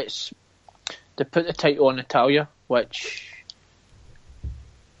 It's they put the title on Natalya, which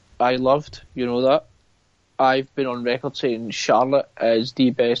I loved, you know that. I've been on record saying Charlotte is the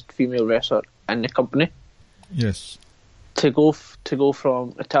best female wrestler in the company. Yes. To go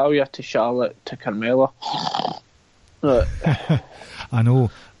from Natalya to Charlotte to Carmella. Look, I know.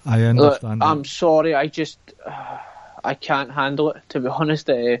 I understand. Look, I'm sorry. I just I can't handle it. To be honest,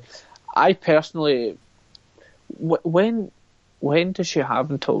 I personally, when does she have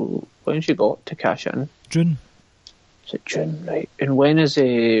until when she got to cash in? June. Is it June, right? And when is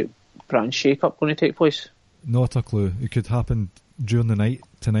a brand shake-up going to take place? Not a clue. It could happen during the night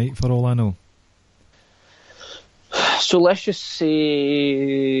tonight, for all I know. So let's just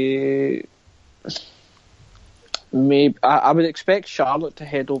say, maybe I would expect Charlotte to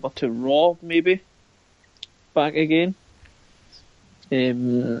head over to Raw, maybe back again.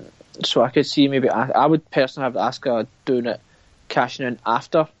 So I could see maybe I would personally have Asuka doing it, cashing in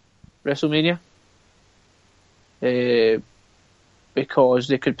after WrestleMania. Because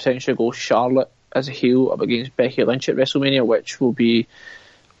they could potentially go Charlotte as a heel up against Becky Lynch at WrestleMania, which will be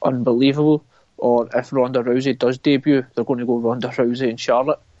unbelievable. Or if Ronda Rousey does debut, they're going to go Ronda Rousey and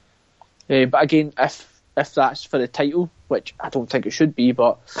Charlotte. But again, if that's for the title, which I don't think it should be,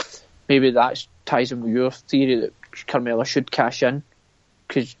 but maybe that ties in with your theory that Carmella should cash in.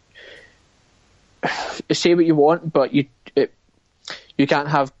 Because say what you want, but you can't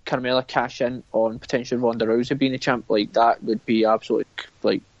have Carmella cash in on potentially Ronda Rousey being a champ. Like, that would be absolutely,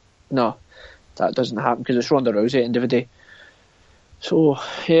 like, no, that doesn't happen because it's Ronda Rousey at the end of the day. So,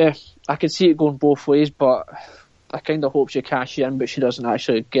 yeah, I could see it going both ways, but I kind of hope she cashes in, but she doesn't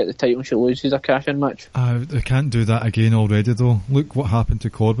actually get the title and she loses a cash-in match. They can't do that again already, though. Look what happened to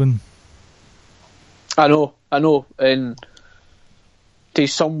Corbin. I know, and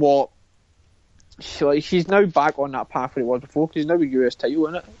he's somewhat... Like, he's now back on that path where he was before, because he's now a US title,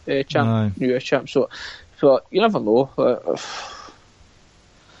 isn't it? Champ, US champ, so you never know.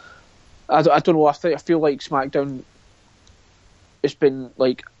 I don't know, I feel like SmackDown, it's been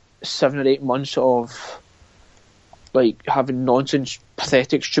like 7 or 8 months of like having nonsense,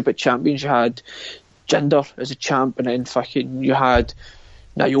 pathetic, stupid champions. You had Jinder as a champ, and then fucking you had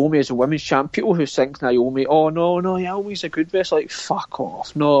Naomi as a women's champ. People who think Naomi, oh no, Naomi's a good wrestler. Like, fuck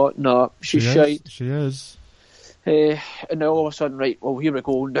off. No, she's shite. She is. And now all of a sudden, right, well, here we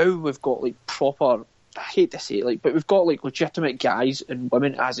go. Now we've got like proper, I hate to say it, like, but we've got like legitimate guys and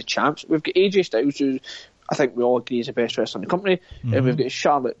women as the champs. We've got AJ Styles, who I think we all agree is the best wrestler in the company, and we've got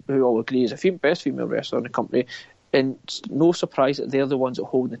Charlotte, who we all agree is the best female wrestler in the company. And it's no surprise that they're the ones that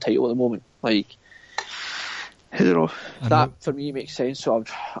hold the title at the moment. Like, I don't know. That for me makes sense. So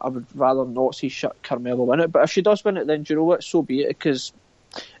I would rather not see Carmella win it. But if she does win it, then do you know what? So be it. Because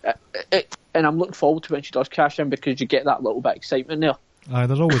and I'm looking forward to when she does cash in, because you get that little bit of excitement there.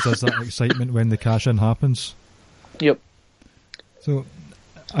 There always is that excitement when the cash in happens. Yep. So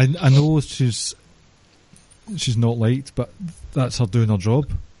I know she's not liked, but that's her doing her job.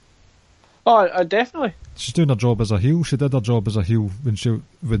 Oh, definitely. She's doing her job as a heel. She did her job as a heel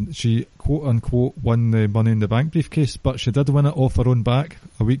when she quote unquote won the Money in the Bank briefcase, but she did win it off her own back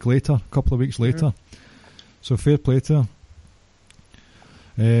a couple of weeks later. So fair play to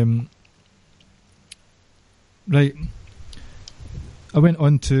her. Right. I went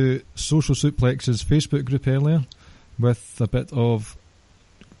on to Social Suplex's Facebook group earlier with a bit of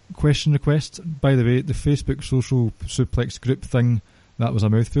question request. By the way, the Facebook Social Suplex group thing, that was a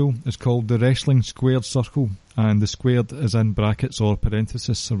mouthful. It's called the Wrestling Squared Circle, and the squared is in brackets or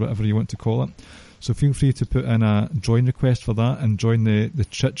parenthesis or whatever you want to call it. So feel free to put in a join request for that and join the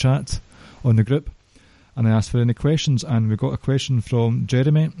chit chat on the group. And I asked for any questions, and we got a question from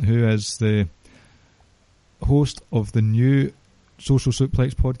Jeremy, who is the host of the new Social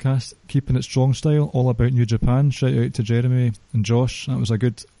Suplex podcast, Keeping It Strong Style, all about New Japan. Shout out to Jeremy and Josh. That was a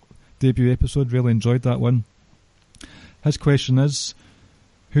good debut episode. Really enjoyed that one. His question is,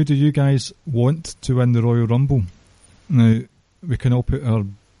 who do you guys want to win the Royal Rumble? Now, we can all put our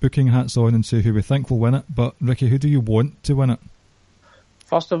booking hats on and say who we think will win it, but Ricky, who do you want to win it?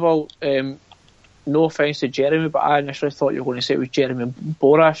 First of all, no offence to Jeremy, but I initially thought you were going to say it was Jeremy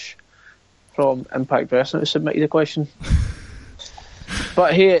Borash from Impact Wrestling who submitted the question.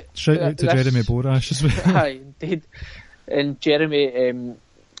 But hey, shout out to Jeremy Borash as well. Aye, indeed. And Jeremy,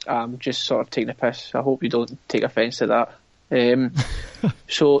 I'm just sort of taking a piss. I hope you don't take offence to that.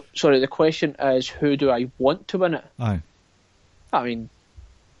 So, sorry, the question is, who do I want to win it? Aye. I mean,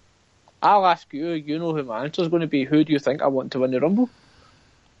 I'll ask you, you know who my answer is going to be. Who do you think I want to win the Rumble?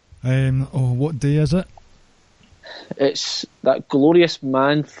 What day is it? It's that glorious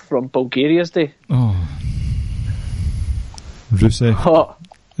man from Bulgaria's day. Oh. Rusev. Oh.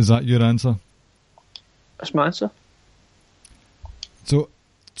 Is that your answer? That's my answer. So,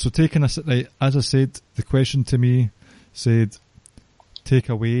 So taking us right, as I said, the question to me said, take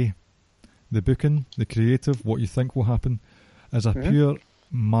away the booking, the creative, what you think will happen. As a pure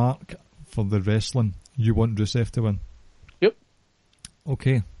mark for the wrestling, you want Rusev to win. Yep.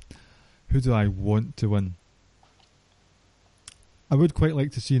 Okay. Who do I want to win? I would quite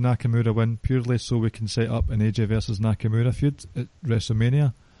like to see Nakamura win, purely so we can set up an AJ versus Nakamura feud at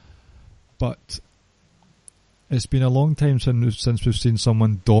WrestleMania. But it's been a long time since we've seen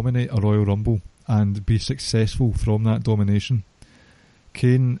someone dominate a Royal Rumble and be successful from that domination.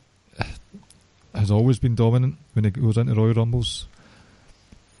 Kane has always been dominant when he goes into Royal Rumbles.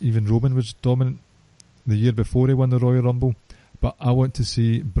 Even Roman was dominant the year before he won the Royal Rumble. But I want to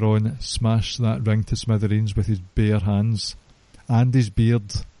see Braun smash that ring to smithereens with his bare hands and his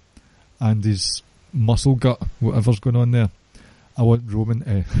beard and his muscle gut, whatever's going on there. I want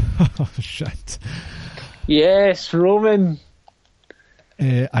Roman oh shit. Yes, Roman.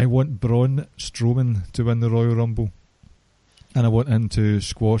 I want Braun Strowman to win the Royal Rumble. And I want him to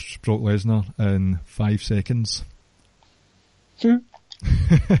squash Brock Lesnar in 5 seconds.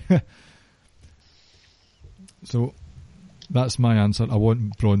 So, that's my answer. I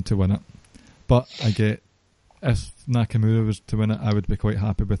want Braun to win it. But I get, if Nakamura was to win it, I would be quite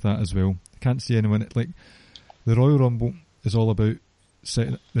happy with that as well. I can't see anyone, like, the Royal Rumble is all about,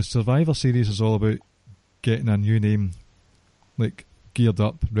 the Survivor Series is all about getting a new name, like, geared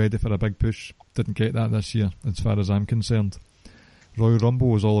up, ready for a big push. Didn't get that this year, as far as I'm concerned. Royal Rumble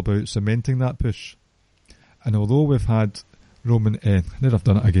was all about cementing that push. And although we've had Roman, there I've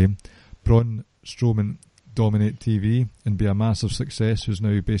done it again, Braun Strowman dominate TV and be a massive success, who's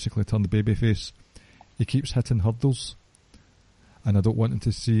now basically turned babyface, he keeps hitting hurdles. And I don't want him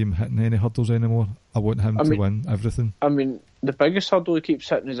to see him hitting any hurdles anymore. I want him to win everything. I mean, the biggest hurdle he keeps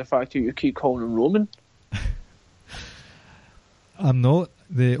hitting is the fact that you keep calling him Roman. I'm not.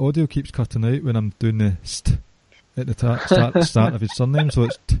 The audio keeps cutting out when I'm doing the st at the start of his surname, so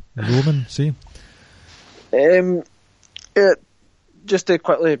it's Roman, see? Just to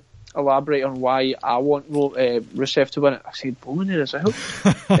quickly elaborate on why I want Rusev to win it. I said Roman there, I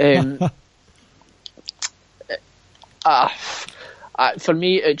hope. For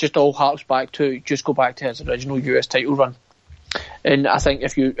me, it just all harks back to, just go back to his original US title run. And I think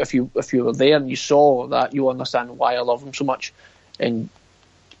if you were there and you saw that, you understand why I love him so much. And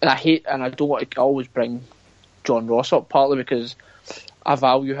I don't want to always bring John Ross up, partly because I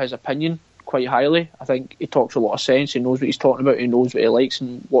value his opinion quite highly. I think he talks a lot of sense. He knows what he's talking about. He knows what he likes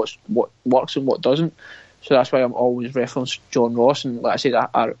and what works and what doesn't. So that's why I'm always referencing John Ross. And like I said,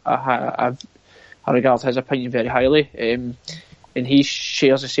 I regard his opinion very highly. And he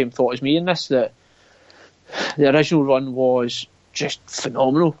shares the same thought as me in this, that the original run was just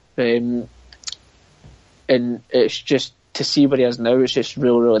phenomenal. And it's just, to see where he is now, it's just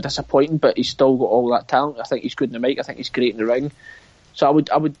really, really disappointing, but he's still got all that talent. I think he's good in the mic. I think he's great in the ring. So I would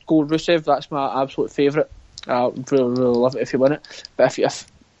go Rusev. That's my absolute favourite. I would really, really love it if he win it. But if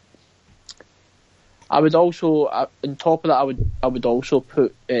I would also, on top of that, I would also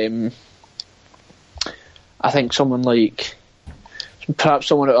put, I think someone like, perhaps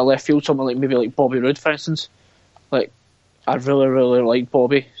someone out of left field, someone like maybe like Bobby Roode, for instance. Like, I really, really like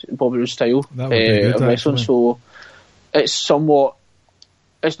Bobby Roode's style of wrestling. So it's somewhat,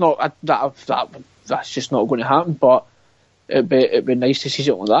 it's not that's just not going to happen, but it'd be nice to see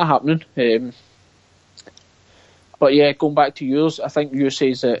something like that happening. But yeah, going back to yours, I think you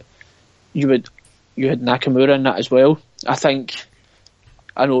says that you had Nakamura in that as well.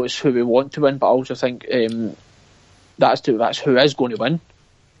 I know it's who we want to win, but I also think that's who is going to win.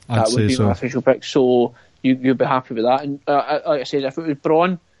 That would be my official pick. So you'd be happy with that. And like I said, if it was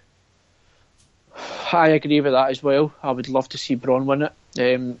Braun, I agree with that as well. I would love to see Braun win it.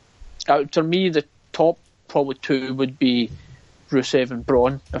 For me, the top probably two would be Rusev and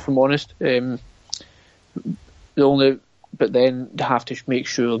Braun, if I'm honest. But then they have to make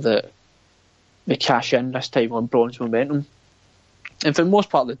sure that they cash in this time on Braun's momentum. And for the most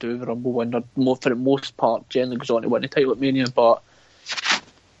part, they do the Rumble win. For the most part, generally goes on to win the title at Mania. But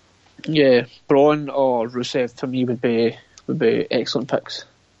yeah, Braun or Rusev for me would be excellent picks.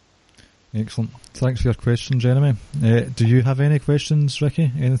 Excellent. Thanks for your question, Jeremy. Do you have any questions,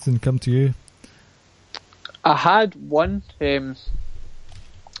 Ricky? Anything come to you? I had one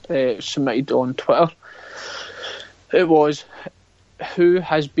submitted on Twitter. It was, who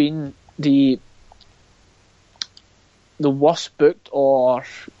has been the worst booked or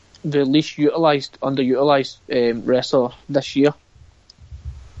the least underutilised wrestler this year?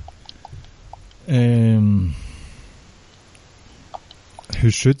 Who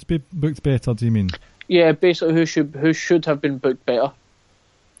should be booked better, do you mean? Yeah, basically who should have been booked better.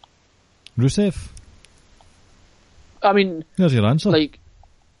 Rusev? I mean, there's your answer. Like,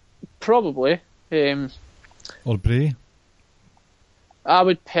 probably. Or Bray? I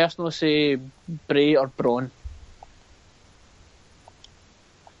would personally say Bray or Braun.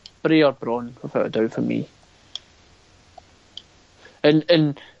 Bray or Braun, without a doubt, for me.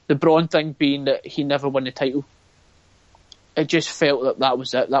 And the Braun thing being that he never won the title. It just felt that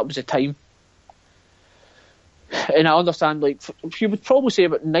was it. That was the time. And I understand, like, you would probably say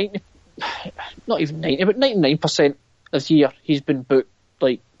about 90, not even 90, but 99% this year he's been booked,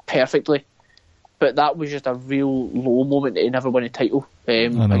 like, perfectly. But that was just a real low moment that he never won a title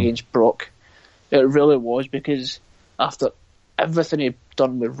against Brock. It really was, because after everything he'd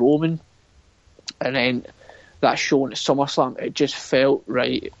done with Roman and then that show at SummerSlam, it just felt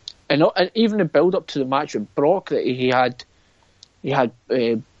right. And even the build up to the match with Brock, that he had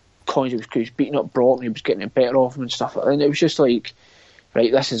coins, he was beating up Brock and he was getting it better off him and stuff. And it was just like,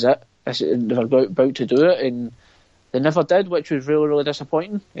 right, this is it. They were about to do it, and they never did, which was really, really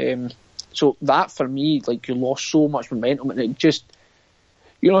disappointing. So that, for me, like, you lost so much momentum, and it just,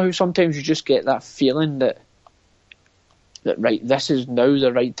 you know how sometimes you just get that feeling that right, this is now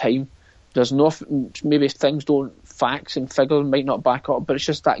the right time. There's nothing, maybe facts and figures might not back up, but it's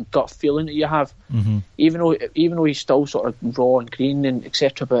just that gut feeling that you have. Mm-hmm. Even though he's still sort of raw and green and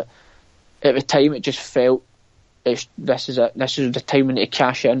etc., but at the time it just felt, this is it. This is the time when to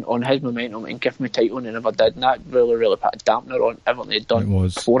cash in on his momentum and give him a title, and he never did. And that really, really put a dampener on everything they'd done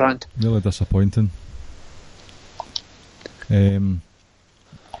beforehand. Really disappointing. I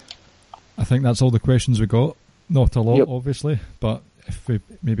think that's all the questions we got. Not a lot, obviously, but if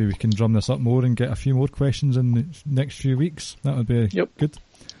maybe we can drum this up more and get a few more questions in the next few weeks, that would be good.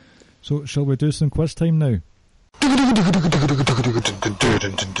 So, shall we do some quiz time now?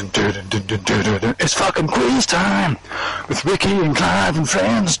 It's fucking quiz time with Ricky and Clive and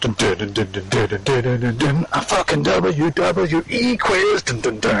friends. A fucking WWE quiz.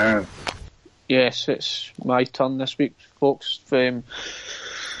 Yes, it's my turn this week, folks.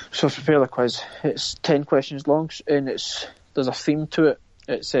 So prepare the quiz. It's 10 questions long, and there's a theme to it.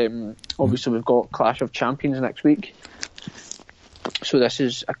 It's obviously we've got Clash of Champions next week. So this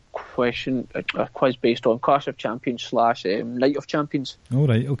is a quiz based on Clash of Champions / Night of Champions. All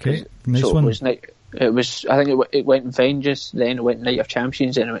right, okay, nice one. It was. I think it went Vengeance, then it went Night of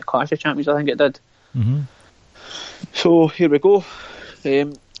Champions, then it went Clash of Champions. I think it did. Mm-hmm. So here we go.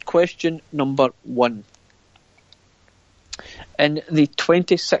 Question number 1. In the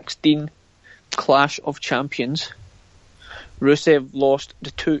 2016 Clash of Champions, Rusev lost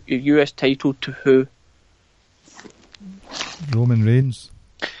the US title to who? Roman Reigns.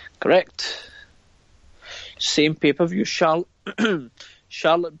 Correct. Same pay-per-view, Charlotte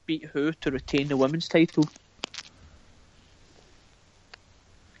beat who to retain the women's title?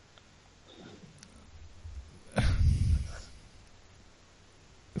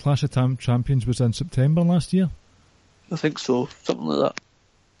 Clash of Champions was in September last year? I think so, something like that.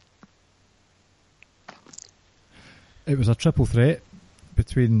 It was a triple threat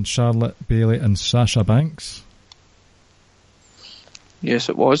between Charlotte, Bayley and Sasha Banks. Yes,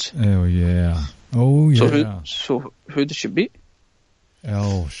 it was. Oh yeah. Oh yeah. So who did she beat?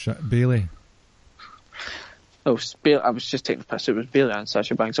 Oh shit, Bayley. Oh, Bayley. I was just taking the piss. It was Bayley and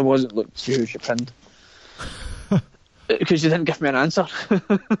Sasha Banks. I wasn't looking to see who she pinned because you didn't give me an answer.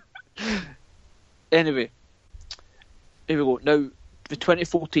 Anyway, here we go. Now, the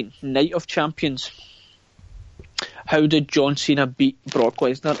 2014 Night of Champions. How did John Cena beat Brock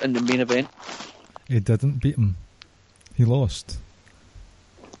Lesnar in the main event? He didn't beat him. He lost.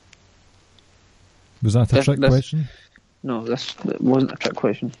 Was that a trick question? No, this wasn't a trick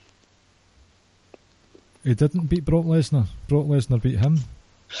question. He didn't beat Brock Lesnar. Brock Lesnar beat him.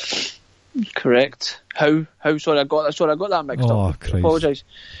 Correct. How? Sorry, I got that mixed up. Christ. I apologise.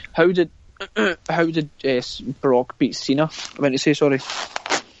 How did Brock beat Cena? I meant to say sorry.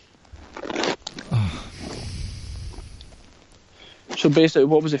 So basically,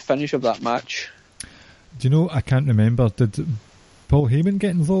 what was the finish of that match? Do you know? I can't remember. Did Paul Heyman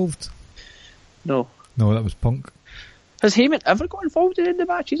get involved? No, that was Punk. Has Heyman ever got involved in the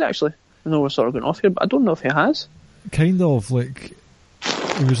matches? Actually, I know we're sort of going off here, but I don't know if he has. Kind of, like,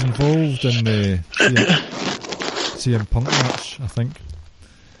 he was involved in the CM Punk match, I think.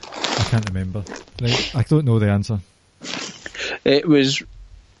 I can't remember. Right, I don't know the answer. It was,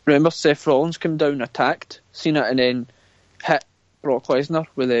 remember Seth Rollins came down, attacked Cena, and then hit Brock Lesnar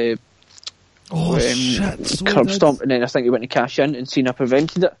with a curb stomp, and then I think he went to cash in, and Cena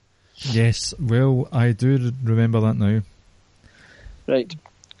prevented it. Yes, well, I do remember that now. Right.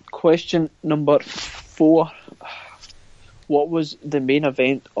 Question number 4. what was the main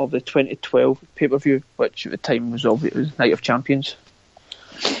event of the 2012 pay-per-view, which at the time was obviously Night of Champions?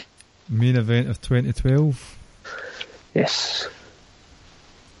 Main event of 2012? Yes.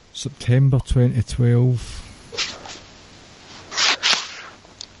 September 2012.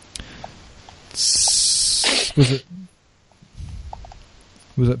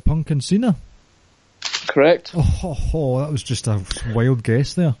 Was it Punk and Cena? Correct. Oh, that was just a wild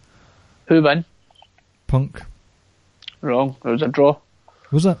guess there. Who won? Punk. Wrong. It was a draw.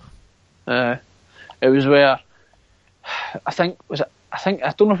 Was it? It was where I don't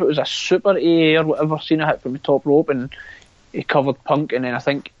know if it was a super AA or whatever. Cena hit from the top rope and he covered Punk, and then I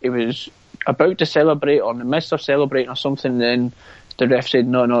think he was about to celebrate or in the midst of celebrating or something. And then the ref said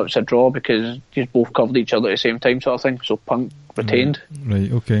no, it's a draw because you both covered each other at the same time, sort of thing. So Punk retained.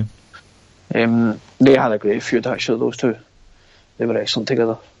 Right. Okay. They had a great feud actually. Those two, they were excellent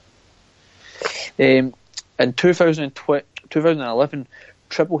together. In 2011,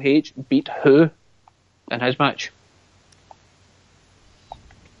 Triple H beat who in his match?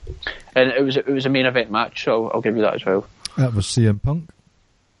 And it was a main event match, so I'll give you that as well. That was CM Punk.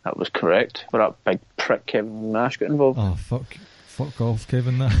 That was correct. Where that big prick Kevin Nash got involved. Oh, fuck off,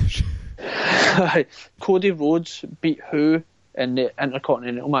 Kevin Nash. Cody Rhodes beat who in the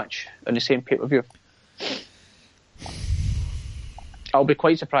Intercontinental match in the same pay-per-view? I'll be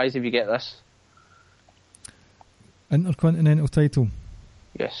quite surprised if you get this. Intercontinental title?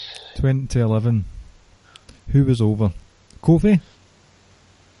 Yes. 2011. Who was over? Kofi?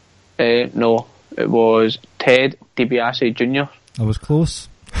 No, it was Ted DiBiase Jr. I was close.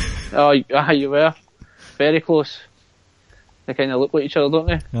 Oh, you were. Very close. They kind of look like each other,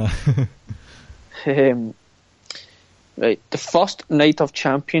 don't they? Right. The first Night of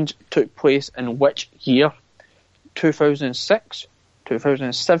Champions took place in which year? 2006,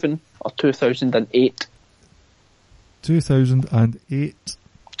 2007, or 2008? 2008.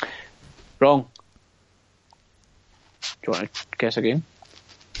 Wrong. Do you want to guess again?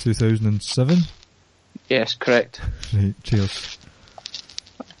 2007. Yes, correct. Right, cheers.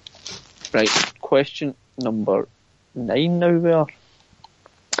 Right, question number 9 now we are.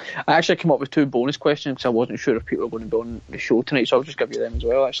 I actually came up with 2 bonus questions because I wasn't sure if people were going to be on the show tonight, so I'll just give you them as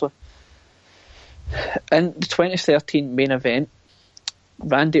well, actually. In the 2013 main event,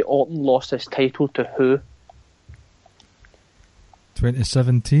 Randy Orton lost his title to who?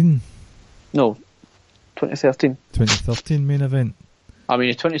 2017? No, 2013. 2013 main event. I mean,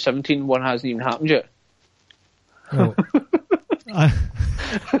 the 2017 one hasn't even happened yet. Well,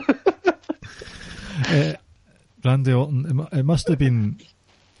 Randy Orton, it must have been...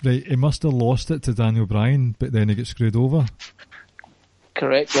 Right, he must have lost it to Daniel Bryan, but then he got screwed over.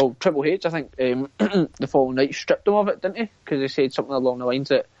 Correct. Well, Triple H, I think, the following night stripped him of it, didn't he? Because he said something along the lines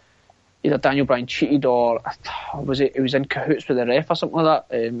that either Daniel Bryan cheated or he was in cahoots with the ref or something like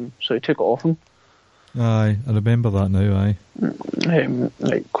that. So he took it off him. Aye, I remember that now, aye.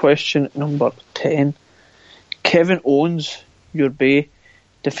 Right, question number 10. Kevin Owens, your bae,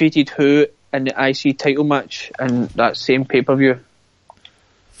 defeated who in the IC title match in that same pay-per-view?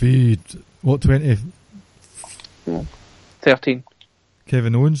 Feed. What, 13.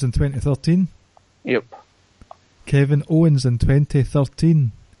 Kevin Owens in 2013? Yep. Kevin Owens in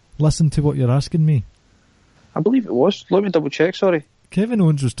 2013? Listen to what you're asking me. I believe it was. Let me double check, sorry. Kevin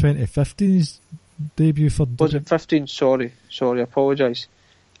Owens was 2015's debut for... Was it 15? Sorry, I apologise.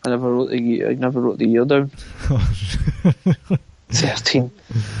 I never wrote the year down. 13.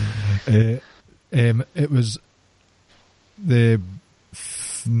 It was the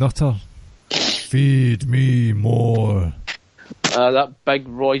Nutter. Feed me more. That big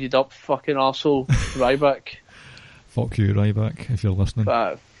roided up fucking arsehole Ryback. Fuck you, Ryback, if you're listening.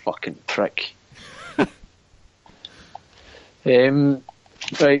 That fucking prick.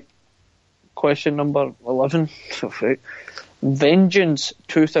 Right. Question number 11. Right. Vengeance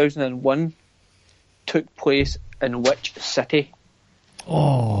 2001 took place in which city?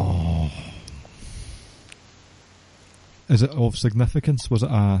 Oh. Is it of significance? Was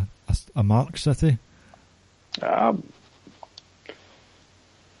it a marked city? Comment.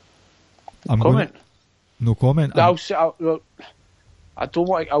 No comment. I don't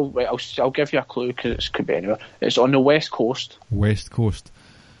want. I'll give you a clue because it could be anywhere. It's on the west coast. West Coast.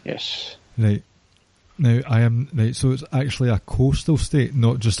 Yes. Right. Now I am right. So it's actually a coastal state,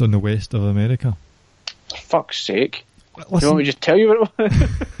 not just on the west of America. For fuck's sake! Listen. Do you want me to just tell you what it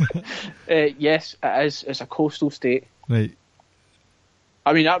was? Yes, it is. It's a coastal state. Right.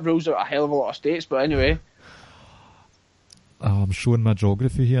 I mean that rules out a hell of a lot of states, but anyway. Oh, I'm showing my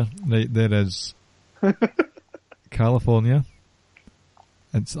geography here. Right, there is California.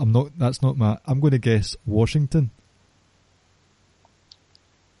 That's not my. I'm going to guess Washington.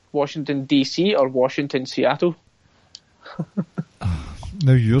 Washington DC or Washington Seattle?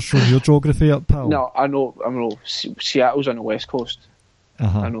 Now you're showing your geography up, pal. No, I know. Seattle's on the west coast.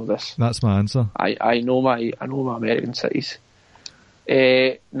 I know this. That's my answer. I know my American cities.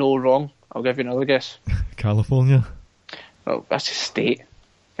 No, wrong. I'll give you another guess. California. Well, that's a state.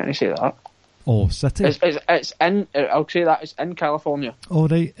 Can't you say that? Oh, city. It's in. I'll say that it's in California. All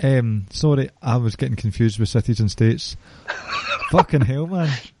right. Sorry, I was getting confused with cities and states. Fucking hell, man.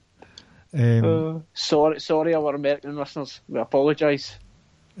 Sorry, our American listeners. We apologise.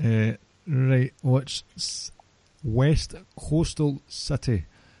 Right. What's West Coastal City?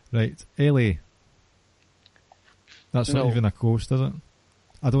 Right. LA. That's not even a coast, is it?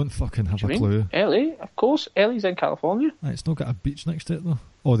 I don't fucking have a clue. LA, of course. LA's in California. It's not got a beach next to it though.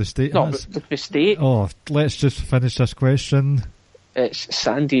 Oh, the state no, has. The state. Oh, let's just finish this question. It's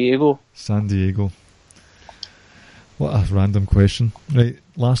San Diego. San Diego. What a random question. Right,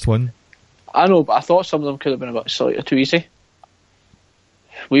 last one. I know, but I thought some of them could have been a bit slightly too easy.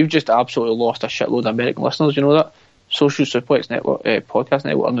 We've just absolutely lost a shitload of American listeners, you know that? Social Suplex Network, Podcast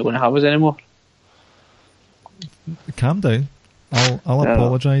Network aren't going to have us anymore. Calm down. I'll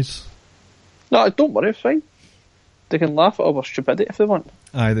apologise. No, don't worry, it's fine. They can laugh at our stupidity if they want.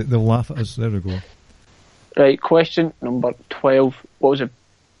 Aye, they'll laugh at us. There we go. Right, question number 12. What was the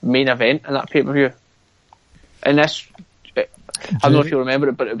main event in that pay-per-view? And this, I don't know if you remember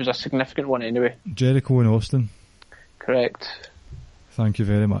it, but it was a significant one anyway. Jericho and Austin. Correct. Thank you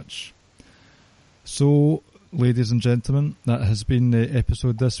very much. So, ladies and gentlemen, that has been the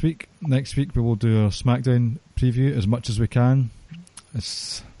episode this week. Next week we will do our SmackDown preview as much as we can.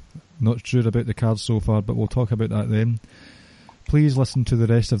 It's not sure about the cards so far, but we'll talk about that then. Please listen to the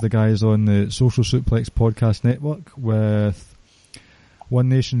rest of the guys on the Social Suplex Podcast Network with One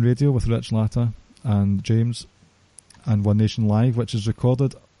Nation Radio with Rich Latta and James, and One Nation Live, which is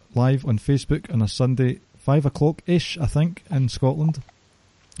recorded live on Facebook on a Sunday 5 o'clock-ish, I think, in Scotland.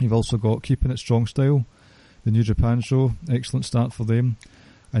 You've also got Keeping It Strong Style, the New Japan show, excellent start for them.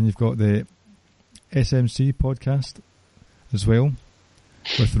 And you've got the SMC podcast as well,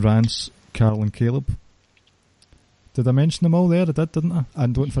 with Rance, Carl and Caleb. Did I mention them all there? I did, didn't I?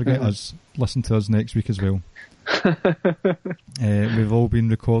 And don't forget us, listen to us next week as well. We've all been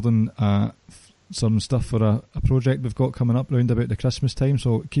recording some stuff for a project we've got coming up round about the Christmas time,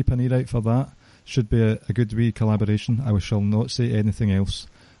 so keep an ear out for that. Should be a good wee collaboration. I shall not say anything else,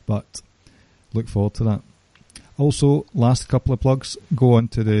 but look forward to that. Also, last couple of plugs, go on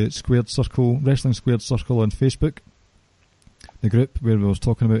to the Squared Circle, Wrestling Squared Circle on Facebook, the group where we was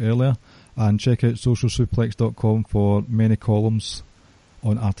talking about earlier, and check out socialsuplex.com for many columns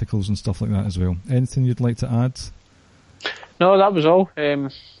on articles and stuff like that as well. Anything you'd like to add? No, that was all.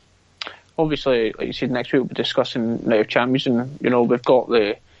 Obviously, like you said, next week we'll be discussing Night of Champions, and we've got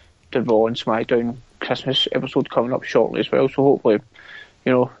the Raw and SmackDown Christmas episode coming up shortly as well, so hopefully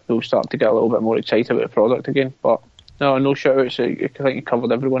they'll start to get a little bit more excited about the product again. But no shout outs. I think you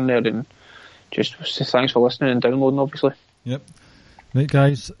covered everyone there, and just thanks for listening and downloading, obviously. Yep. Right,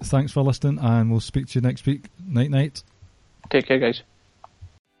 guys, thanks for listening, and we'll speak to you next week. Night. Take care, guys.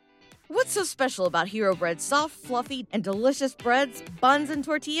 What's so special about Hero Bread's soft, fluffy, and delicious breads, buns, and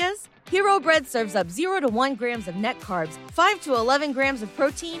tortillas? Hero Bread serves up 0 to 1 grams of net carbs, 5 to 11 grams of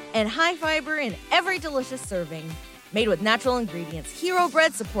protein, and high fiber in every delicious serving. Made with natural ingredients, Hero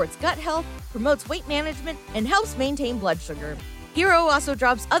Bread supports gut health, promotes weight management, and helps maintain blood sugar. Hero also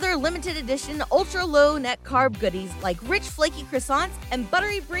drops other limited edition ultra-low net carb goodies like rich flaky croissants and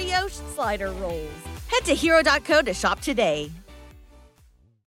buttery brioche slider rolls. Head to hero.co to shop today.